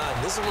that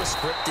done. This is where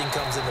scripting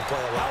comes into play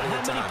a lot of the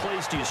time. How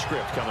many plays do you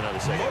script coming out of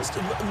the second half?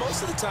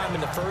 Most of the time in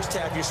the first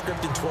half, you're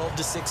scripting 12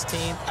 to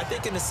 16. I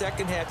think in the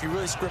second half, you're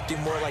really scripting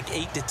more like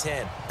 8 to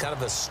 10. Kind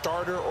of a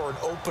starter or an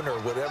opener,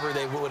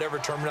 whatever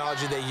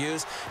terminology they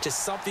use. Just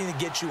something to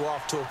get you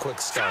off to a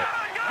quick start.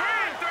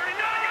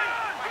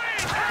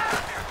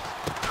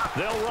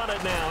 They'll run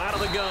it now out of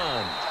the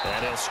gun.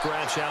 And he'll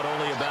scratch out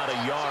only about a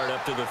yard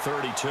up to the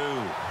 32.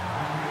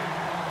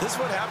 This is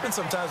what happens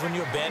sometimes when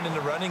you abandon the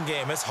running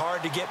game. It's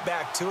hard to get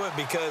back to it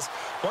because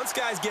once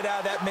guys get out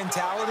of that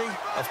mentality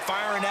of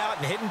firing out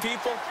and hitting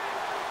people,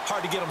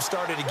 hard to get them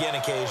started again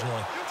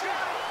occasionally.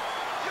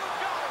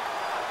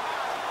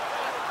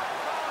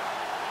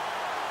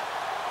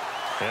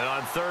 And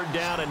on 3rd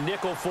down, a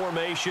nickel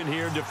formation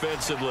here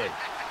defensively.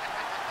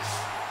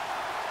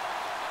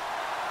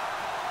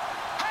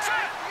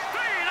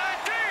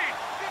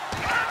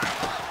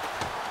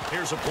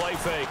 Here's a play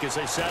fake as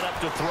they set up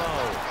to throw.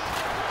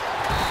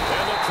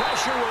 And the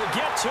pressure will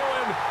get to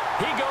him.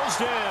 He goes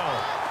down.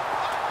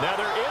 Now,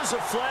 there is a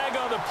flag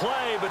on the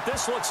play, but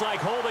this looks like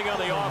holding on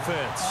the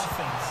offense.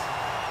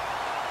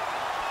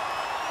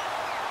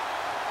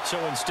 So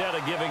instead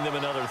of giving them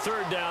another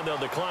third down, they'll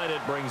decline it,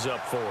 brings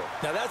up 4.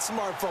 Now, that's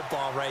smart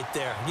football right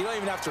there. You don't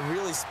even have to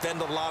really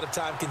spend a lot of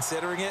time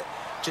considering it.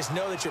 Just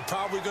know that you're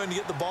probably going to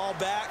get the ball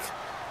back.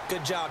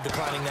 Good job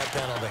declining that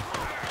penalty.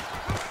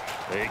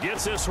 He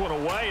gets this one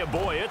away, and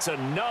boy, it's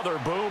another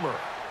boomer.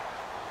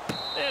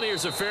 And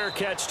here's a fair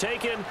catch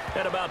taken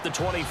at about the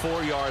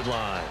 24-yard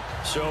line.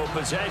 So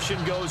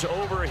possession goes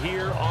over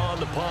here on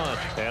the punt.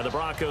 And the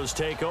Broncos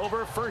take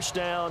over, first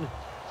down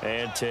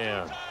and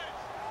 10.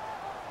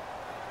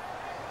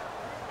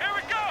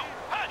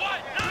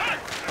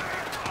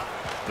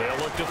 They'll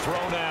look to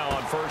throw now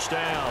on first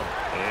down.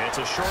 And it's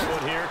a short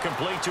one here,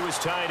 complete to his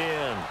tight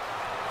end.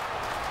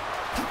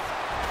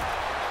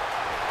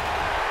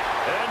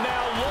 And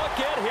now look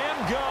at him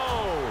go.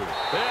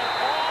 And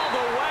all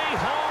the way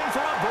home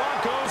for a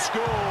Broncos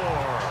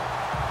score.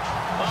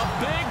 A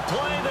big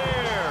play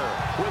there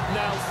with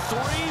now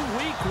 3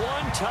 Week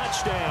 1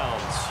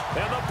 touchdowns.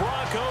 And the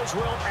Broncos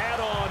will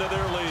add on to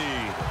their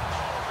lead.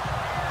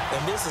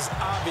 And this is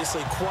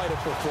obviously quite a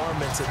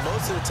performance. And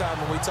most of the time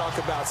when we talk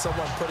about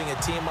someone putting a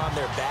team on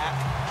their back,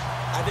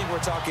 I think we're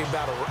talking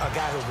about a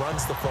guy who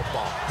runs the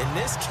football. In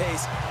this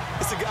case,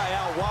 it's a guy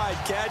out wide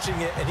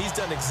catching it, and he's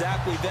done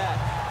exactly that,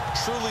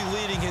 truly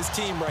leading his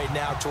team right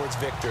now towards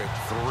victory.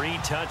 3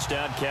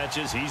 touchdown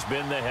catches. He's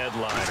been the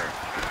headliner.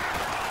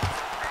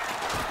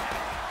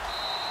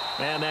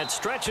 And that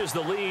stretches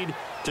the lead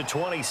to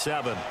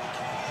 27.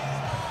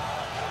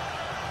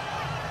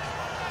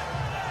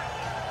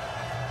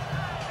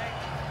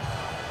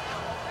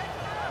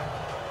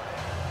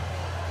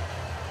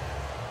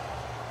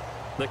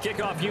 The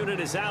kickoff unit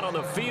is out on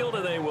the field,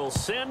 and they will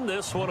send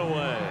this one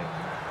away.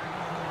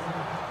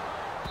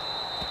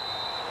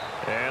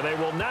 And they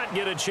will not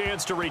get a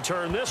chance to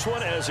return this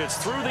one as it's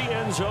through the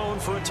end zone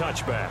for a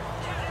touchback.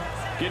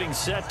 Getting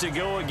set to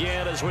go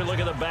again as we look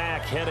at the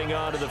back, heading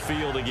onto the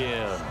field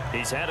again.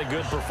 He's had a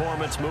good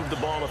performance, moved the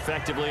ball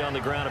effectively on the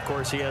ground. Of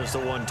course, he has the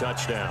 1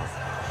 touchdown.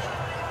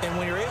 And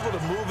when you're able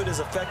to move it as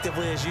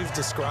effectively as you've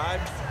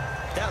described,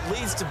 that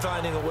leads to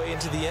finding a way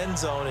into the end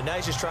zone, and now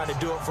he's just trying to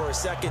do it for a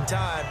second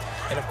time.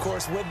 And, of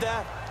course, with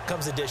that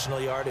comes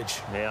additional yardage.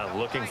 Yeah,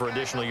 looking for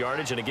additional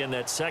yardage, and again,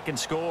 that second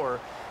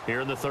score here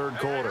in the third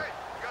quarter.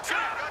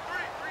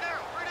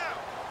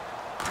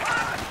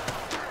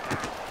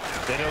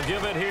 Then he'll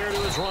give it here to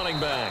his running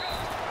back.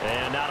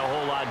 And not a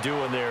whole lot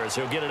doing there as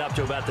he'll get it up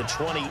to about the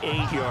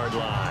 28-yard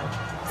line.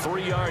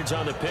 3 yards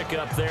on the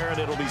pickup there, and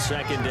it'll be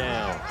second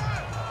down.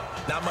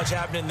 Not much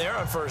happening there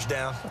on first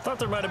down. I thought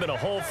there might have been a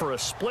hole for a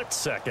split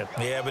second.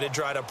 Yeah, but it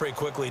dried up pretty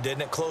quickly,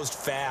 didn't it? Closed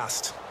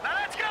fast. Now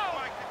let's go.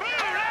 Blue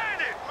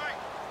landed.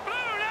 Blue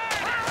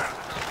landed.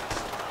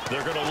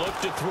 They're going to look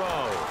to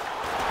throw.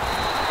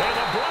 And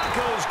the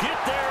Broncos get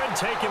there and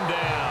take him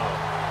down.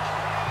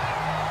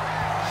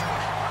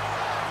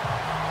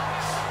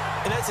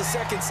 And that's the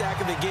second sack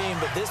of the game,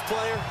 but this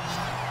player,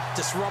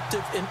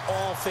 disruptive in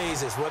all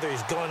phases, whether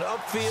he's going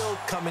upfield,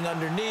 coming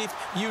underneath,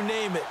 you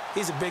name it.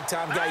 He's a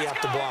big-time guy you have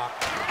to block.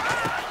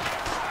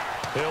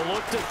 He'll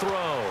look to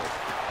throw.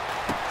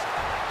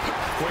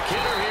 Quick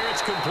hitter here,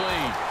 it's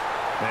complete.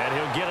 And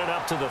he'll get it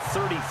up to the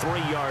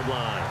 33-yard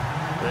line.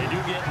 They do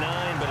get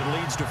 9, but it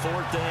leads to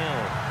 4th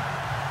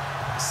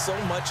down. So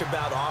much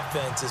about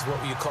offense is what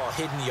you call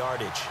hidden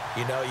yardage.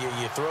 You know,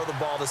 you throw the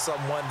ball to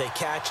someone, they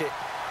catch it,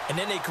 and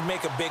then they can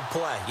make a big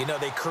play. You know,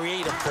 they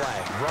create a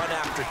play, run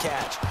after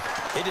catch.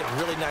 They did a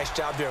really nice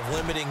job there of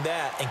limiting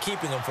that and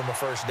keeping him from a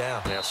first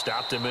down. Yeah,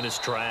 stopped him in his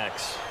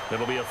tracks.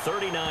 It'll be a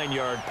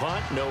 39-yard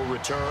punt, no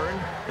return,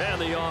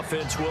 and the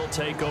offense will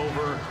take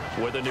over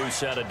with a new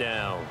set of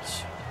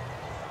downs.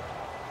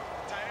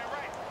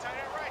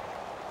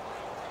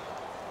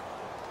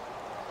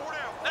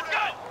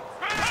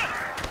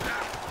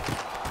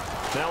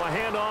 Now a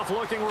handoff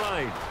looking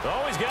right.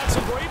 Oh, he's got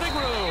some breathing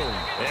room.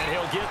 And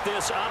he'll get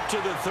this up to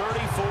the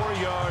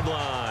 34-yard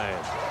line.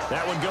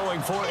 That one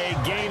going for a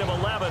gain of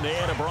 11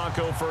 and a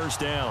Bronco first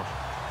down.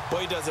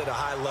 Boy, he does it at a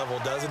high level,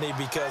 doesn't he?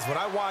 Because when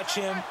I watch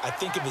him, I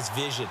think of his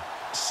vision.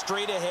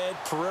 Straight ahead,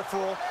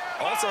 peripheral.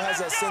 Also has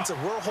that sense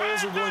of where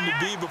holes are going to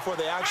be before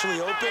they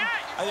actually open.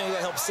 I think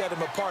that helps set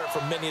him apart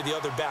from many of the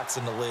other backs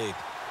in the league.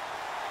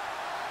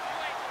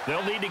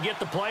 They'll need to get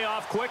the play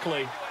off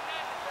quickly.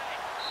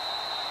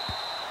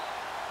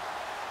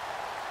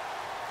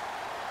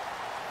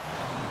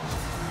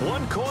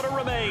 One quarter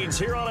remains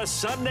here on a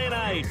Sunday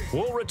night.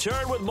 We'll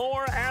return with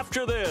more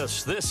after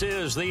this. This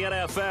is the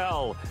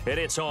NFL, and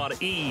it's on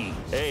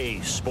EA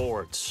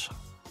Sports.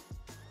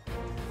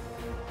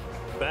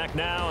 Back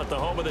now at the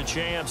home of the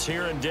champs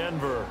here in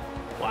Denver.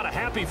 A lot of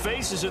happy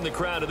faces in the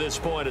crowd at this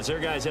point as their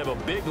guys have a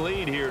big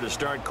lead here to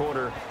start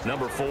quarter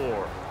number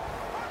 4.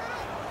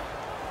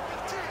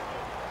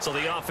 So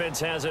the offense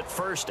has it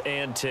 1st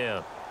and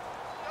 10.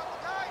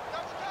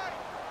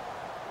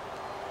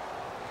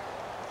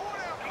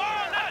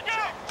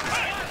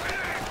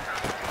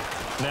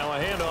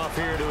 off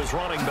here to his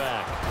running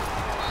back.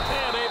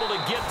 And able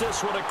to get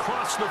this one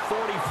across the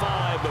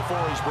 45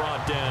 before he's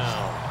brought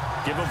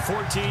down. Give him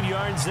 14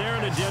 yards there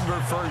and a Denver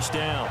first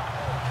down.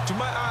 Do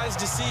my eyes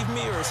deceive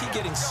me, or is he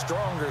getting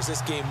stronger as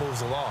this game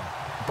moves along?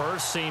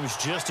 Burst seems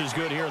just as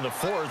good here in the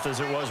fourth as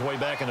it was way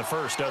back in the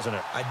first, doesn't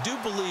it? I do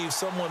believe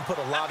someone put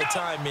a lot of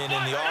time in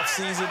the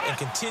offseason and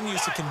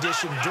continues to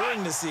condition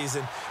during the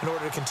season in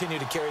order to continue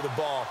to carry the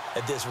ball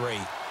at this rate.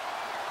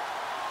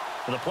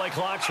 The play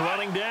clock's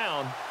running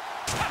down.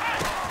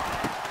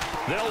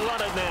 They'll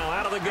run it now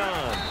out of the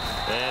gun.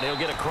 And he'll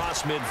get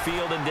across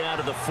midfield and down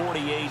to the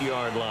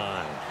 48-yard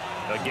line.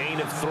 A gain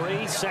of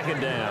 3,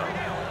 second down.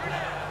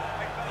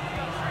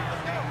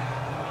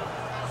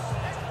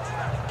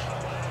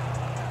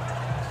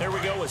 Here we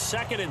go with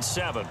 2nd and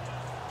 7.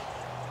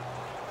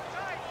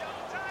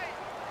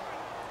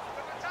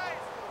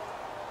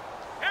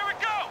 Here we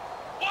go.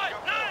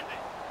 190.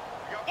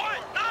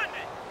 190.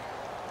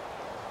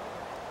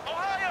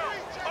 Ohio.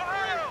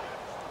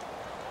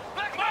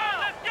 Let's go.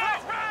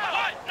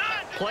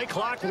 190. Play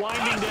clock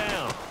winding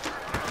down.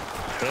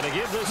 Going to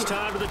give this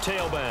time to the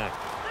tailback.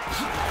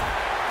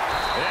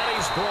 And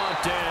he's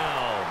brought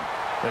down.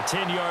 A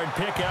 10-yard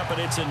pickup, and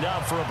it's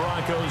enough for a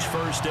Broncos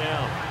first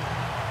down.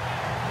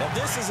 Now,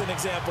 this is an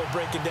example of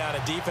breaking down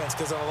a defense,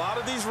 because on a lot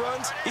of these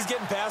runs, he's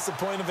getting past the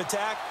point of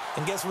attack,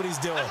 and guess what he's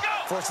doing?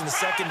 Forcing the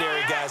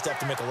secondary guys to have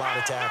to make a lot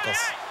of tackles.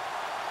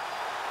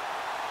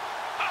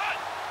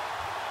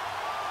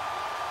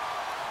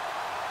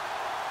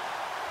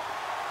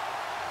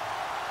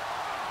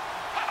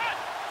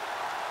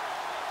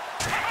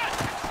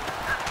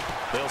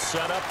 They'll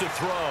set up to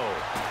throw.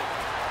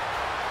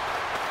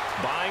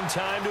 Buying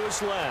time to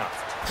his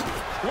left.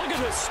 Look at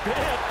the spin.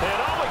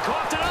 And he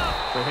coughed it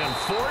up. And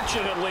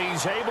fortunately,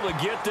 he's able to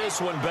get this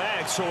one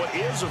back, so it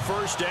is a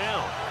first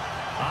down.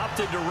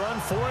 Opted to run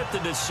for it. The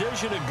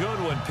decision a good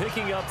one.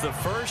 Picking up the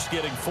first,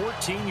 getting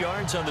 14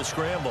 yards on the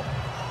scramble.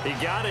 He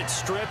got it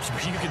stripped,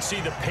 but you can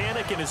see the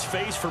panic in his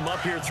face from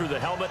up here through the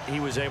helmet. He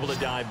was able to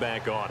dive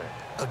back on it.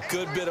 A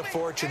good bit of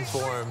fortune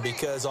for him,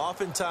 because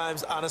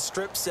oftentimes on a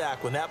strip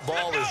sack, when that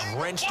ball is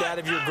wrenched out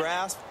of your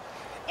grasp,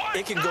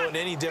 it can go in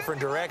any different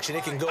direction.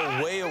 It can go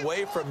way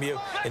away from you.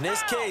 In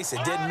this case,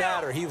 it didn't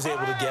matter. He was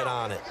able to get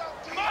on it.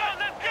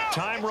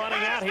 Time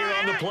running out here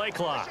on the play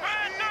clock.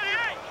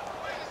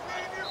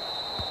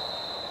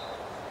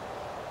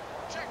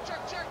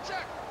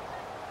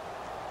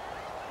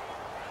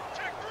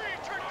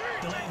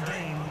 Delayed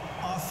game,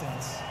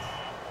 offense.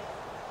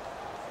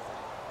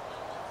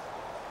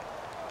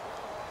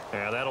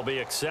 Yeah, that'll be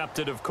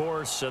accepted, of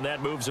course, and that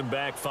moves him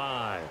back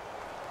 5.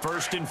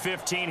 1st and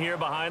 15 here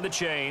behind the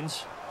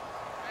chains.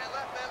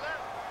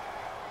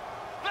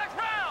 Flex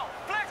round.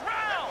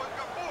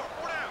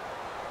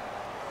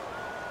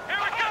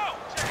 Here we go.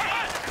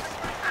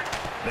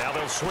 Now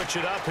they'll switch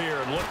it up here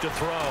and look to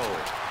throw.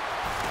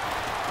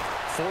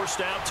 Forced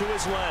out to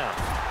his left.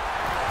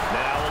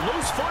 Now a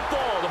loose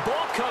football. The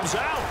ball comes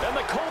out, and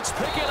the Colts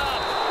pick it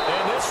up.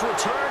 And this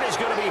return is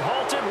going to be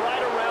halted right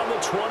around the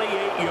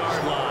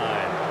 28-yard line.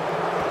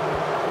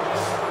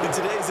 In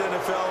today's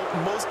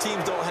NFL, most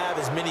teams don't have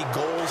as many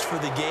goals for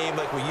the game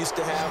like we used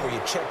to have, where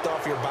you checked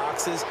off your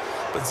boxes.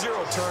 But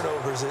 0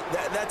 turnovers,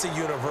 that's a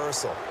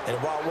universal. And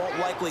while it won't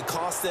likely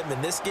cost them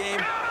in this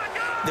game,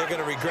 they're going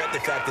to regret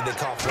the fact that they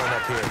coughed one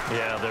up here.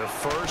 Yeah, their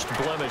first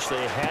blemish.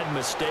 They had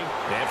mistake.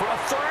 And for a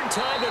 3rd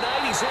time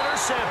tonight, he's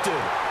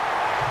intercepted.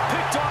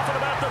 Picked off at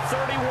about the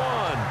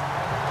 31.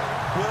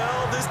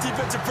 Well, this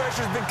defensive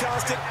pressure has been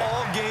constant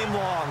all game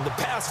long. The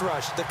pass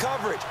rush, the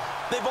coverage,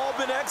 they've all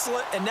been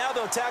excellent, and now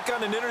they'll tack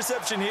on an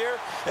interception here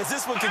as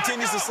this one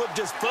continues to slip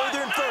just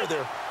further and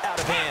further out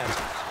of hand.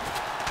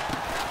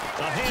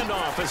 A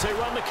handoff as they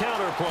run the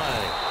counter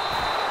play.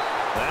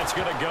 That's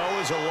going to go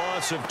as a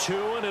loss of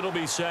 2, and it'll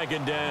be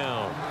 2nd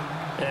down.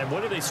 And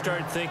when do they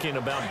start thinking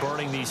about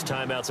burning these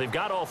timeouts? They've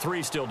got all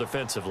 3 still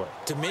defensively.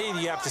 To me,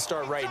 you have to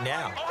start right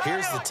now.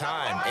 Here's the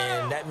time,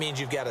 and that means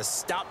you've got to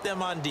stop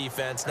them on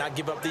defense, not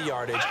give up the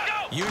yardage,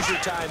 use your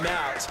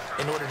timeouts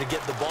in order to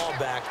get the ball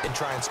back and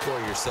try and score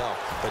yourself.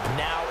 But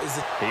now is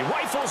the... He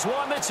rifles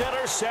one that's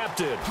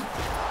intercepted.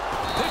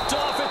 Picked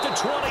off at the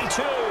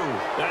 22.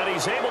 And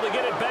he's able to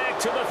get it back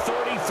to the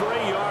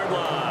 33-yard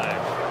line.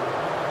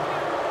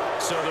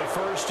 So the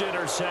first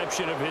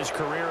interception of his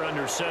career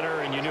under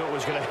center, and you knew it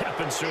was going to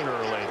happen sooner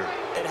or later.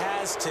 It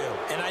has to.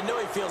 And I know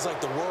he feels like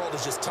the world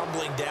is just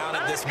tumbling down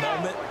at this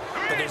moment,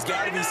 but there's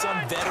got to be some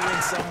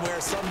veteran somewhere,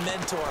 some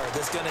mentor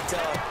that's going to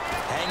tell him,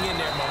 hang in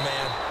there, my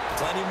man.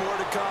 Plenty more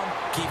to come.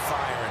 Keep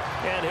firing.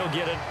 And he'll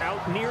get it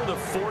out near the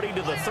 40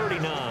 to the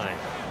 39.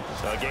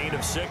 A gain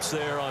of 6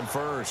 there on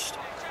first.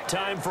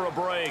 Time for a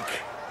break.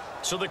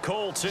 So the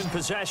Colts in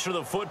possession of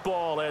the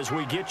football as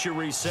we get you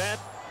reset.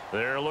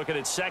 They're looking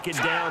at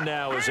 2nd down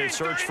now as they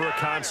search for a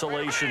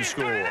consolation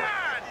score.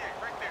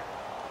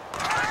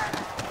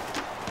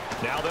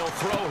 Now they'll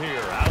throw here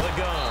out of the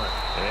gun.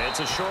 And it's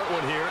a short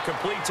one here,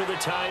 complete to the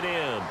tight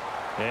end.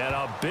 And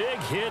a big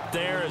hit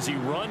there as he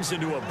runs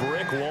into a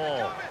brick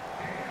wall.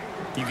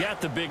 You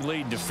got the big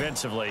lead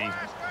defensively.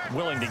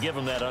 willing to give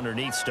him that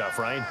underneath stuff,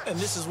 right? And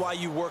this is why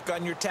you work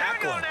on your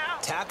tackling.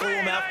 Tackle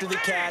them after the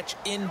catch,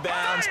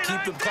 inbounds,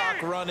 keep the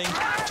clock running.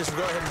 Just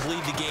go ahead and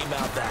bleed the game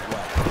out that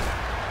way.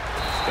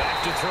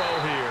 Back to throw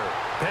here.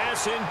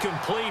 Pass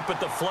incomplete, but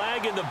the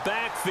flag in the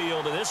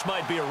backfield, and this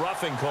might be a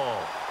roughing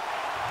call.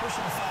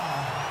 Pushing the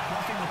foul,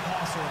 roughing the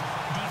passer,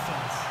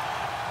 defense.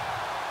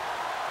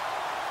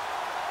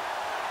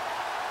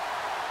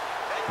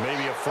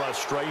 Maybe a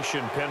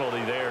frustration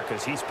penalty there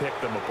because he's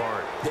picked them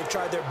apart. They've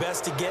tried their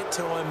best to get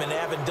to him and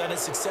haven't done it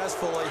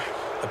successfully.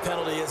 A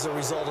penalty is a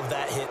result of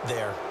that hit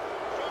there.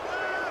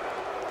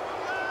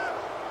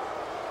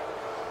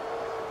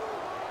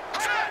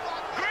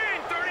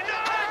 Green, 39.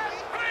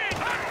 Green.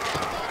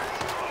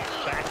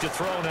 Back to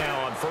throw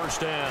now on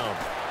first down.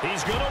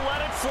 He's going to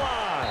let it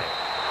fly.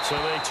 So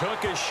they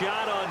took a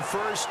shot on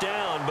first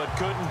down but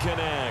couldn't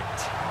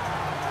connect.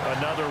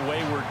 Another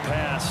wayward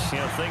pass. You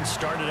know, things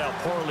started out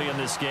poorly in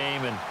this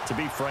game, and to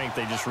be frank,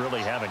 they just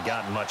really haven't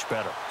gotten much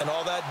better. And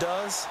all that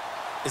does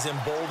is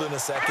embolden a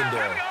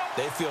secondary.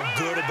 They feel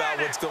good about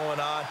what's going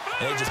on,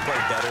 and they just play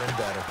better and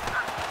better.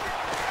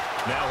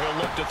 Now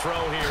he'll look to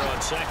throw here on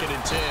 2nd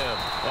and 10.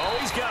 Oh,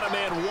 he's got a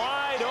man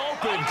wide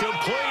open,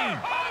 complete.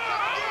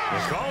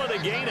 They call it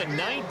a gain of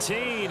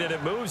 19, and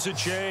it moves the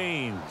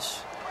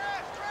chains.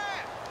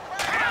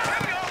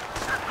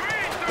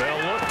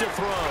 They'll look to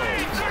throw.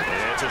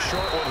 And it's a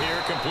short one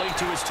here, complete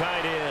to his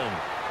tight end.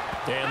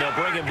 And they'll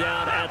bring him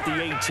down at the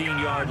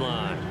 18-yard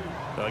line.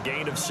 A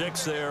gain of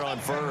 6 there on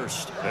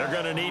first. They're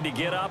going to need to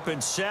get up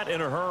and set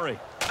in a hurry.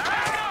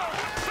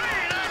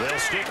 They'll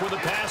stick with the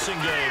passing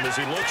game as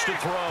he looks to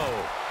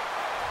throw.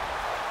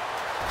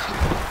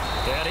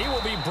 And he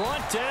will be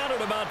brought down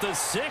at about the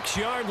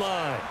 6-yard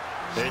line.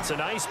 It's a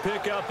nice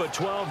pickup of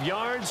 12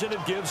 yards, and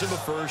it gives him a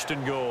 1st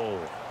and goal.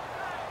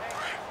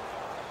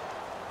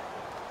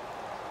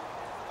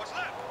 What's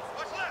left?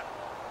 What's left?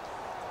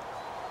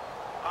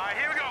 All right,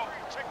 here we go.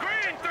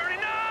 Green,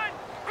 39.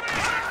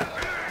 Green.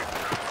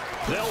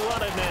 They'll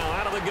run it now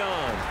out of the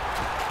gun.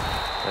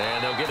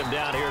 And they'll get him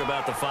down here at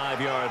about the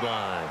 5-yard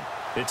line.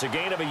 It's a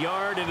gain of a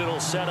yard, and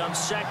it'll set up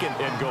 2nd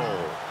and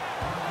goal.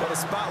 Well, the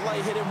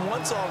spotlight hit him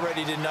once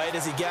already tonight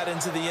as he got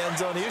into the end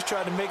zone. He was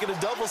trying to make it a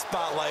double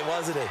spotlight,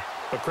 wasn't he?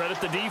 But credit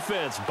the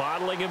defense,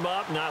 bottling him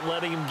up, not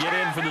letting him get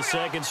in for the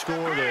 2nd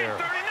score there.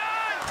 39.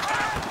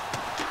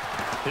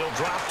 He'll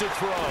drop to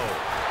throw.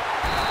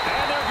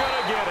 And they're going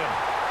to get him.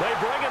 They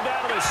bring him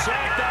down to the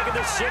sack back at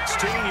the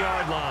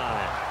 16-yard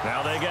line.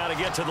 Now they got to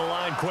get to the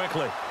line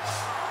quickly.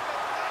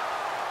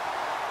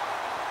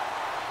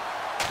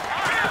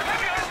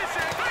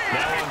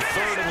 Now on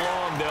 3rd and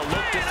long, they'll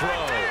look to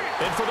throw.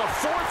 And for the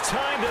 4th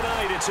time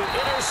tonight, it's an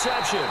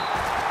interception.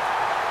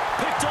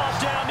 Picked off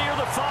down near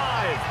the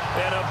 5.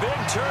 And a big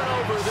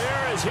turnover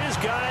there as his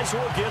guys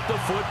will get the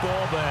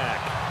football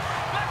back.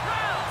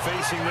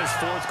 Facing this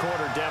 4th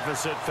quarter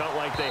deficit, felt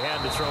like they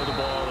had to throw the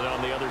ball, and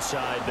on the other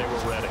side, they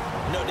were ready.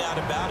 No doubt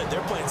about it.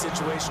 They're playing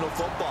situational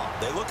football.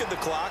 They look at the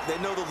clock, they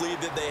know the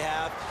lead that they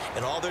have,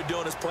 and all they're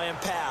doing is playing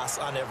pass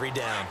on every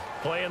down.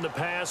 Playing the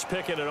pass,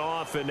 picking it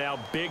off, and now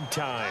big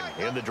time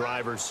in the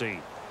driver's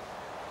seat.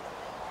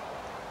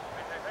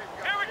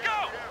 Here we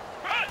go.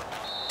 Run.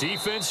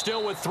 Defense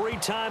still with 3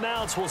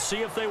 timeouts. We'll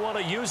see if they want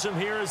to use them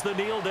here as the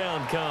kneel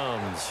down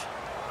comes.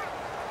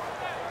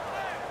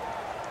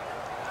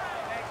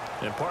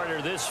 And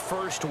partner, this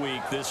first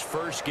week, this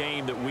first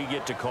game that we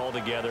get to call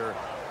together,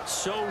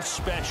 so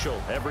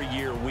special every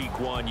year, week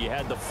 1. You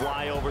had the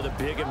flyover, the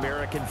big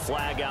American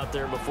flag out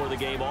there before the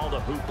game, all the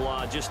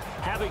hoopla, just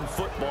having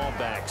football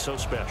back, so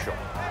special.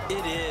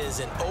 It is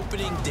an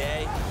opening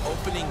day,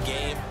 opening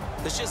game.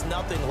 There's just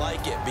nothing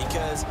like it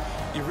because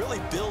you really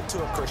build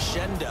to a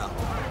crescendo.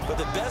 But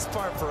the best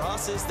part for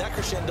us is that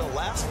crescendo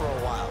lasts for a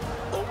while.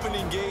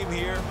 Opening game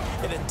here,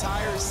 an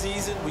entire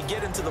season. We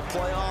get into the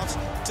playoffs,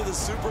 to the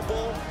Super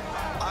Bowl.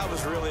 I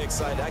was really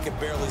excited. I could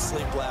barely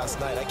sleep last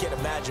night. I can't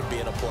imagine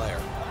being a player.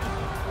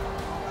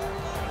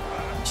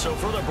 So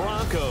for the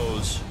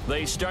Broncos,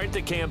 they start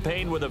the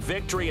campaign with a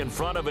victory in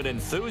front of an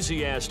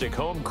enthusiastic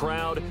home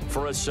crowd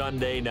for a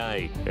Sunday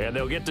night. And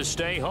they'll get to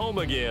stay home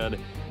again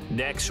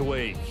next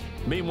week.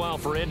 Meanwhile,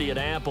 for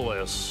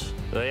Indianapolis,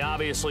 they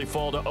obviously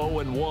fall to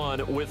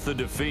 0-1 with the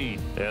defeat.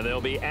 And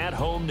they'll be at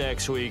home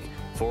next week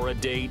for a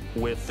date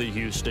with the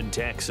Houston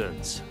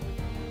Texans.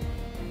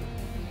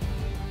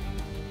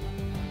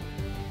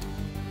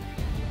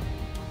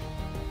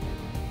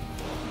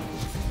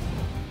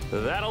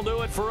 That'll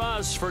do it for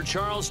us. For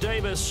Charles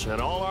Davis and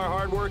all our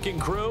hardworking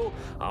crew,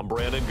 I'm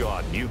Brandon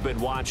Gaudin. You've been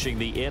watching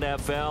the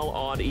NFL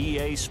on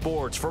EA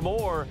Sports. For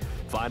more,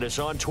 find us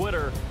on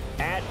Twitter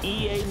at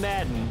EA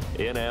Madden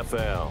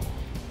NFL.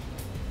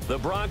 The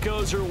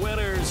Broncos are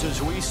winners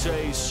as we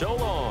say so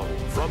long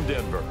from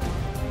Denver.